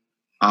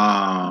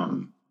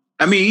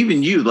 I mean,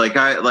 even you,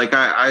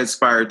 I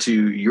aspire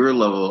to your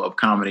level of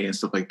comedy and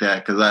stuff like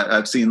that. Cause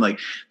I've seen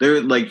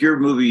your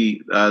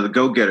movie, The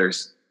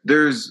Go-Getters,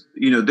 there's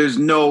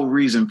no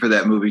reason for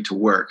that movie to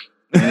work.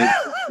 And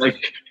it's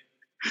like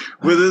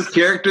with his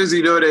characters,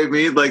 you know what I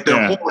mean? Like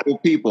they're horrible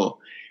people.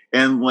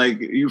 And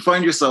like, you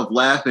find yourself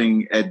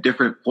laughing at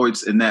different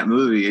points in that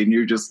movie. And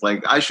you're just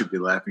like, I should be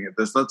laughing at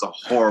this. That's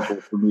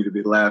horrible for me to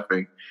be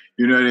laughing.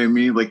 You know what I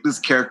mean? Like this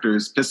character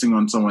is pissing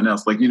on someone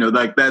else. Like,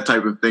 like that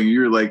type of thing.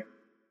 You're like,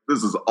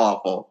 this is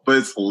awful, but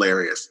it's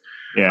hilarious.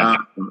 Yeah.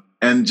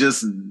 And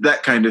just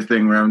that kind of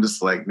thing where I'm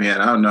just like, man,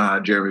 I don't know how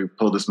Jeremy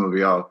pulled this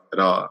movie off at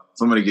all.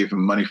 Somebody gave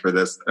him money for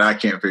this, and I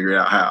can't figure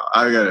out how.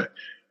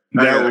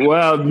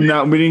 Well,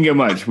 no, we didn't get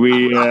much.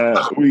 We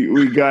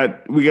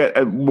got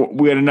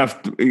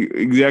enough,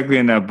 exactly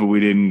enough, but we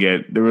didn't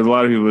get. There was a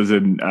lot of people that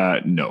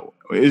said no.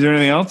 Is there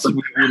anything else? We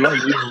love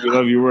you. We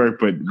love your work,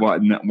 but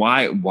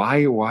why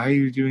are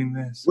you doing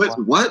this?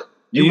 What?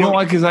 You know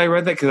why? Because I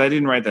read that. Because I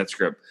didn't write that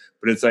script,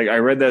 but it's like I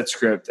read that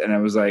script and I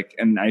was like,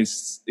 and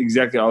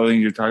exactly all the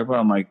things you're talking about.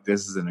 I'm like,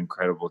 this is an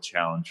incredible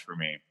challenge for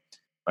me.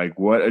 Like,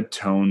 what a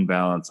tone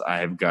balance I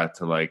have got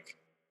to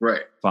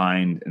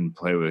find and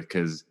play with.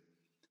 Because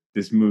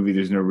this movie,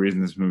 there's no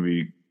reason this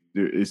movie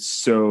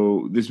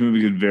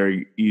could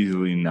very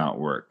easily not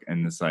work.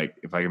 And it's like,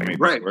 if I can make this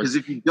work. Because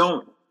if you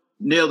don't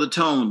nail the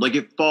tone, like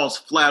it falls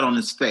flat on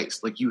its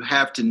face. Like you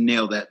have to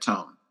nail that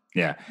tone.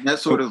 Yeah. And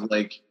that's sort of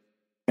like.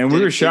 And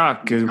we were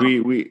shocked because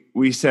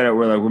we said it.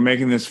 We're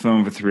making this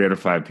film for 3 out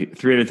of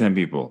 10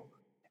 people.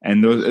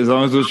 And as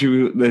long as those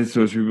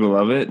people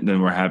love it,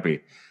 then we're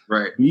happy.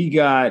 Right. We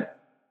got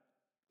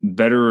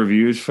better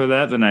reviews for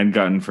that than I'd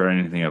gotten for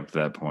anything up to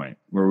that point,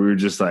 where we were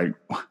just like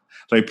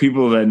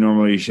people that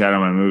normally shout out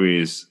my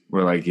movies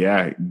were like,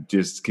 yeah,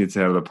 just Kids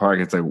Out of the Park.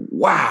 It's like,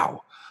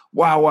 wow.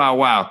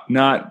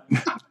 Not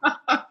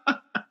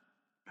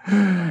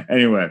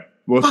anyway.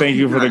 Well, thank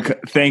you for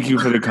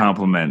the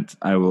compliment.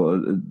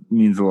 It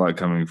means a lot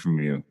coming from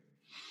you.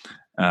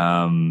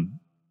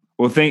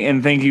 Well,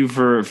 thank you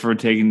for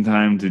taking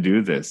time to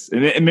do this.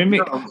 And it made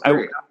me.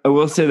 I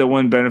will say that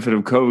one benefit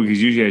of COVID,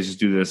 because usually I just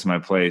do this in my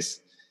place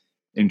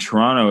in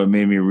Toronto, it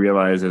made me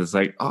realize that it's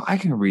like, oh, I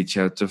can reach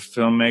out to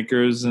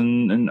filmmakers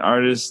and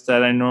artists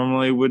that I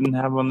normally wouldn't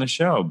have on the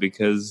show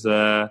because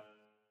I'm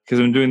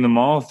doing them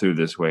all through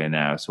this way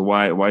now. So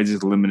why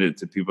just limit it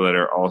to people that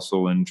are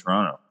also in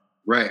Toronto?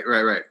 Right.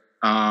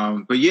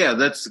 But yeah,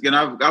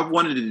 I've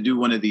wanted to do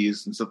one of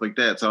these and stuff like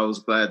that. So I was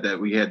glad that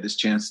we had this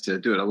chance to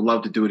do it. I would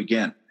love to do it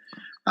again.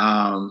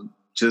 And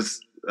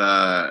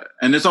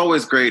it's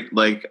always great,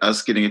 like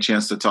us getting a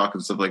chance to talk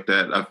and stuff like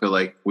that. I feel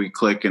like we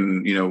click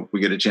and, we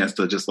get a chance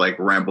to just like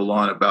ramble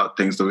on about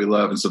things that we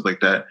love and stuff like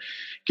that.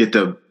 Get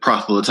to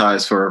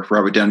proselytize for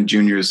Robert Downey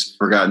Jr.'s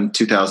forgotten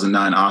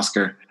 2009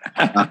 Oscar.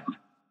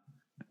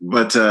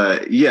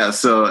 Yeah,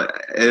 so, of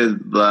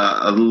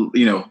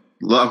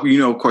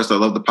course, I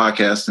love the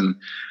podcast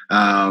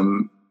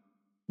and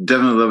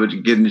definitely love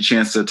it, getting a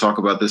chance to talk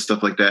about this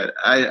stuff like that.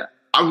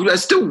 I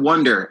still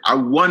wonder. I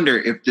wonder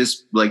if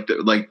this, like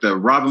the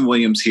Robin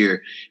Williams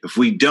here, if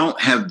we don't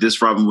have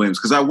this Robin Williams,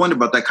 because I wonder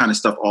about that kind of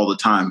stuff all the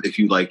time. If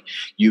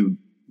you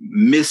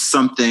miss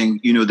something,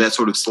 that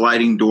sort of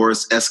sliding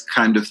doors-esque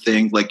kind of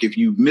thing. Like if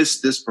you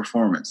miss this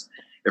performance,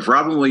 if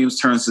Robin Williams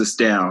turns this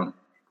down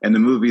and the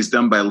movie is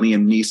done by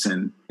Liam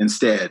Neeson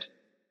instead,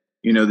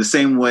 the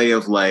same way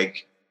of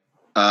like,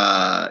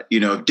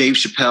 if Dave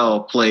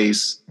Chappelle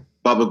plays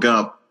Bubba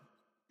Gump,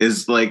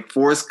 is like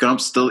Forrest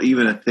Gump still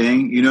even a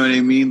thing? You know what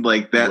I mean?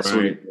 Like that right.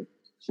 sort of,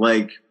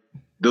 like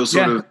those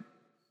sort of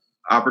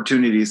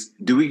opportunities.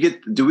 Do we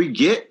get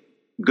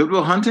Good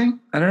Will Hunting?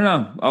 I don't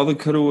know. All the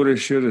coulda, woulda,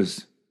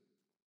 shouldas.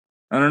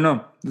 I don't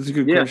know. That's a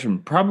good question.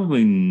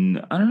 Probably.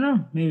 I don't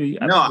know. Maybe.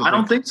 I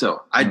don't think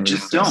so. I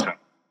just don't.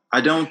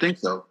 I don't think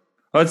so.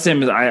 Well, that's the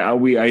same as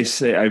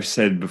I've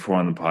said before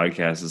on the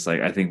podcast. It's like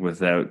I think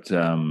without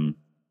the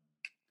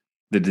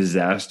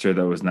disaster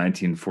that was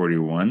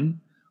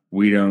 1941,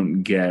 we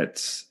don't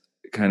get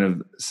kind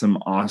of some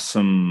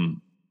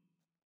awesome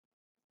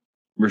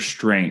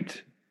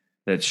restraint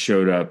that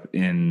showed up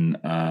in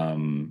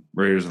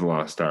Raiders of the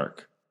Lost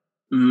Ark.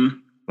 Mm-hmm.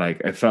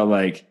 Like I felt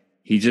like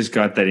he just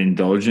got that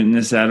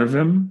indulgentness out of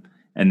him,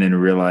 and then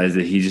realized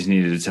that he just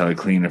needed to tell a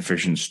clean,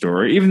 efficient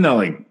story. Even though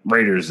like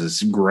Raiders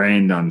is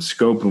grand on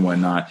scope and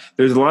whatnot,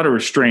 there's a lot of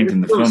restraint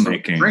in the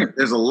filmmaking.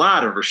 There's a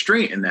lot of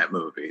restraint in that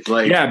movie.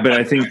 Like, yeah, but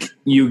I think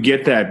you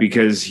get that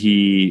because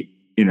he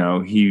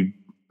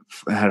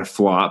had a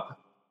flop,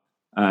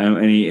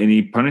 and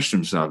he punished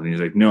himself, and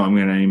he's like, no,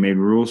 he made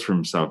rules for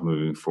himself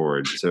moving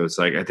forward. So it's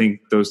like I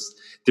think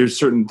there's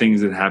certain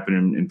things that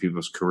happen in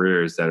people's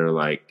careers that are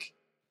like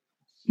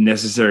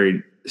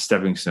necessary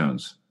stepping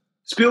stones.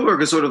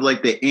 Spielberg is sort of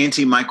like the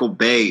anti-Michael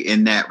Bay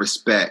in that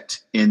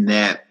respect, in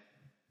that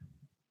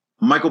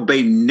Michael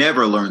Bay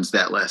never learns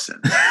that lesson.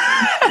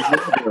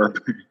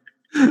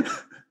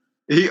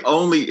 He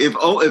only,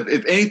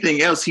 if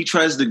anything else, he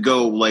tries to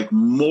go like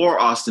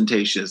more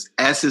ostentatious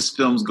as his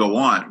films go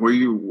on, where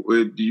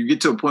you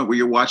get to a point where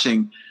you're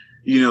watching,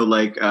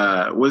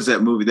 what is that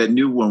movie, that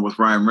new one with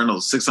Ryan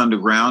Reynolds, Six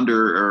Underground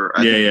or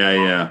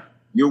yeah.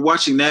 You're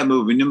watching that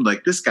movie and you're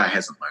like, this guy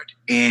hasn't learned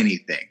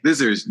anything.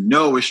 There's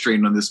no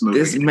restraint on this movie.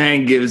 This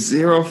man gives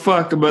zero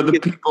fuck about the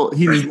people.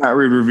 He does not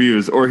read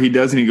reviews, or he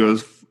does, and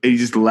he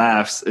just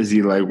laughs as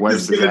he like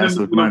wipes his ass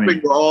with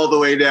money. All the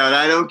way down.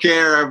 I don't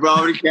care. I've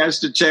already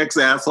cashed the checks,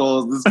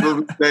 assholes. This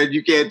movie said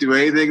you can't do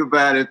anything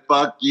about it.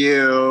 Fuck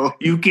you.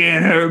 You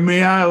can't hurt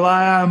me. I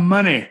lie on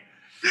money.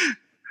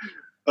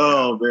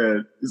 Oh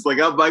man, it's like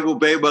I'm Michael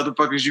Bay,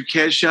 motherfuckers. You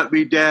can't shut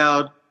me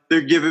down.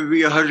 they're giving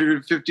me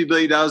 $150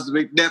 million to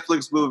make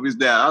Netflix movies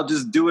now. I'll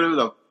just do whatever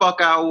the fuck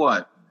I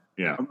want.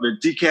 Yeah. I'm going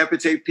to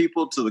decapitate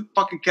people till the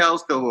fucking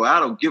cows come home. I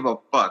don't give a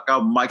fuck.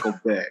 I'm Michael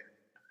Bay.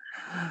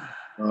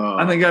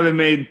 I'm the guy that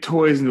made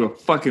toys into a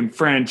fucking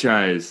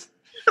franchise.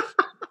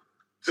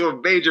 To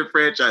a major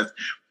franchise.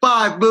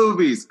 5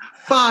 movies.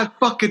 5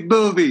 fucking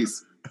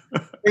movies.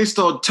 Based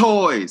on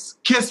toys.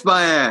 Kiss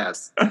my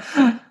ass.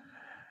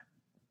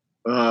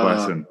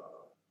 Bless him.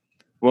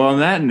 Well, on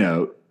that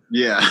note,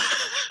 yeah.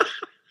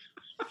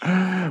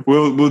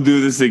 we'll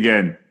do this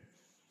again.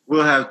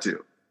 We'll have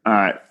to. All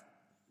right.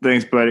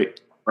 Thanks, buddy.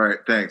 All right,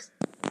 thanks.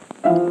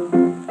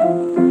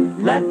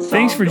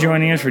 Thanks for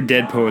joining us for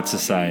Dead Poet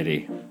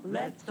Society.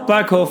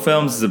 Black Hole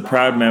Films is a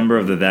proud member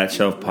of the That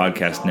Shelf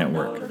Podcast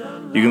Network.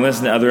 You can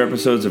listen to other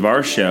episodes of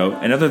our show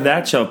and other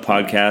That Shelf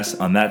podcasts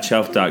on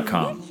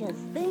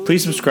thatshelf.com.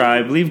 Please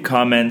subscribe, leave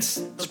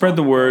comments, spread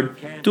the word,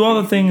 do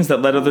all the things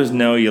that let others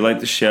know you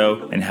like the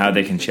show and how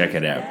they can check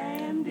it out.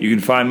 You can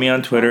find me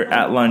on Twitter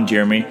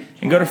 @LonJeremy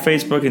and go to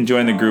Facebook and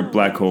join the group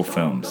Black Hole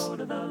Films.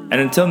 And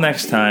until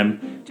next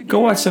time, go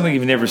watch something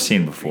you've never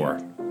seen before.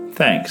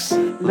 Thanks.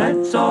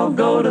 Let's all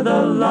go to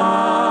the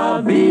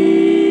lobby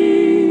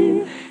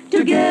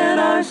to get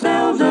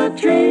ourselves a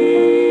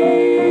treat.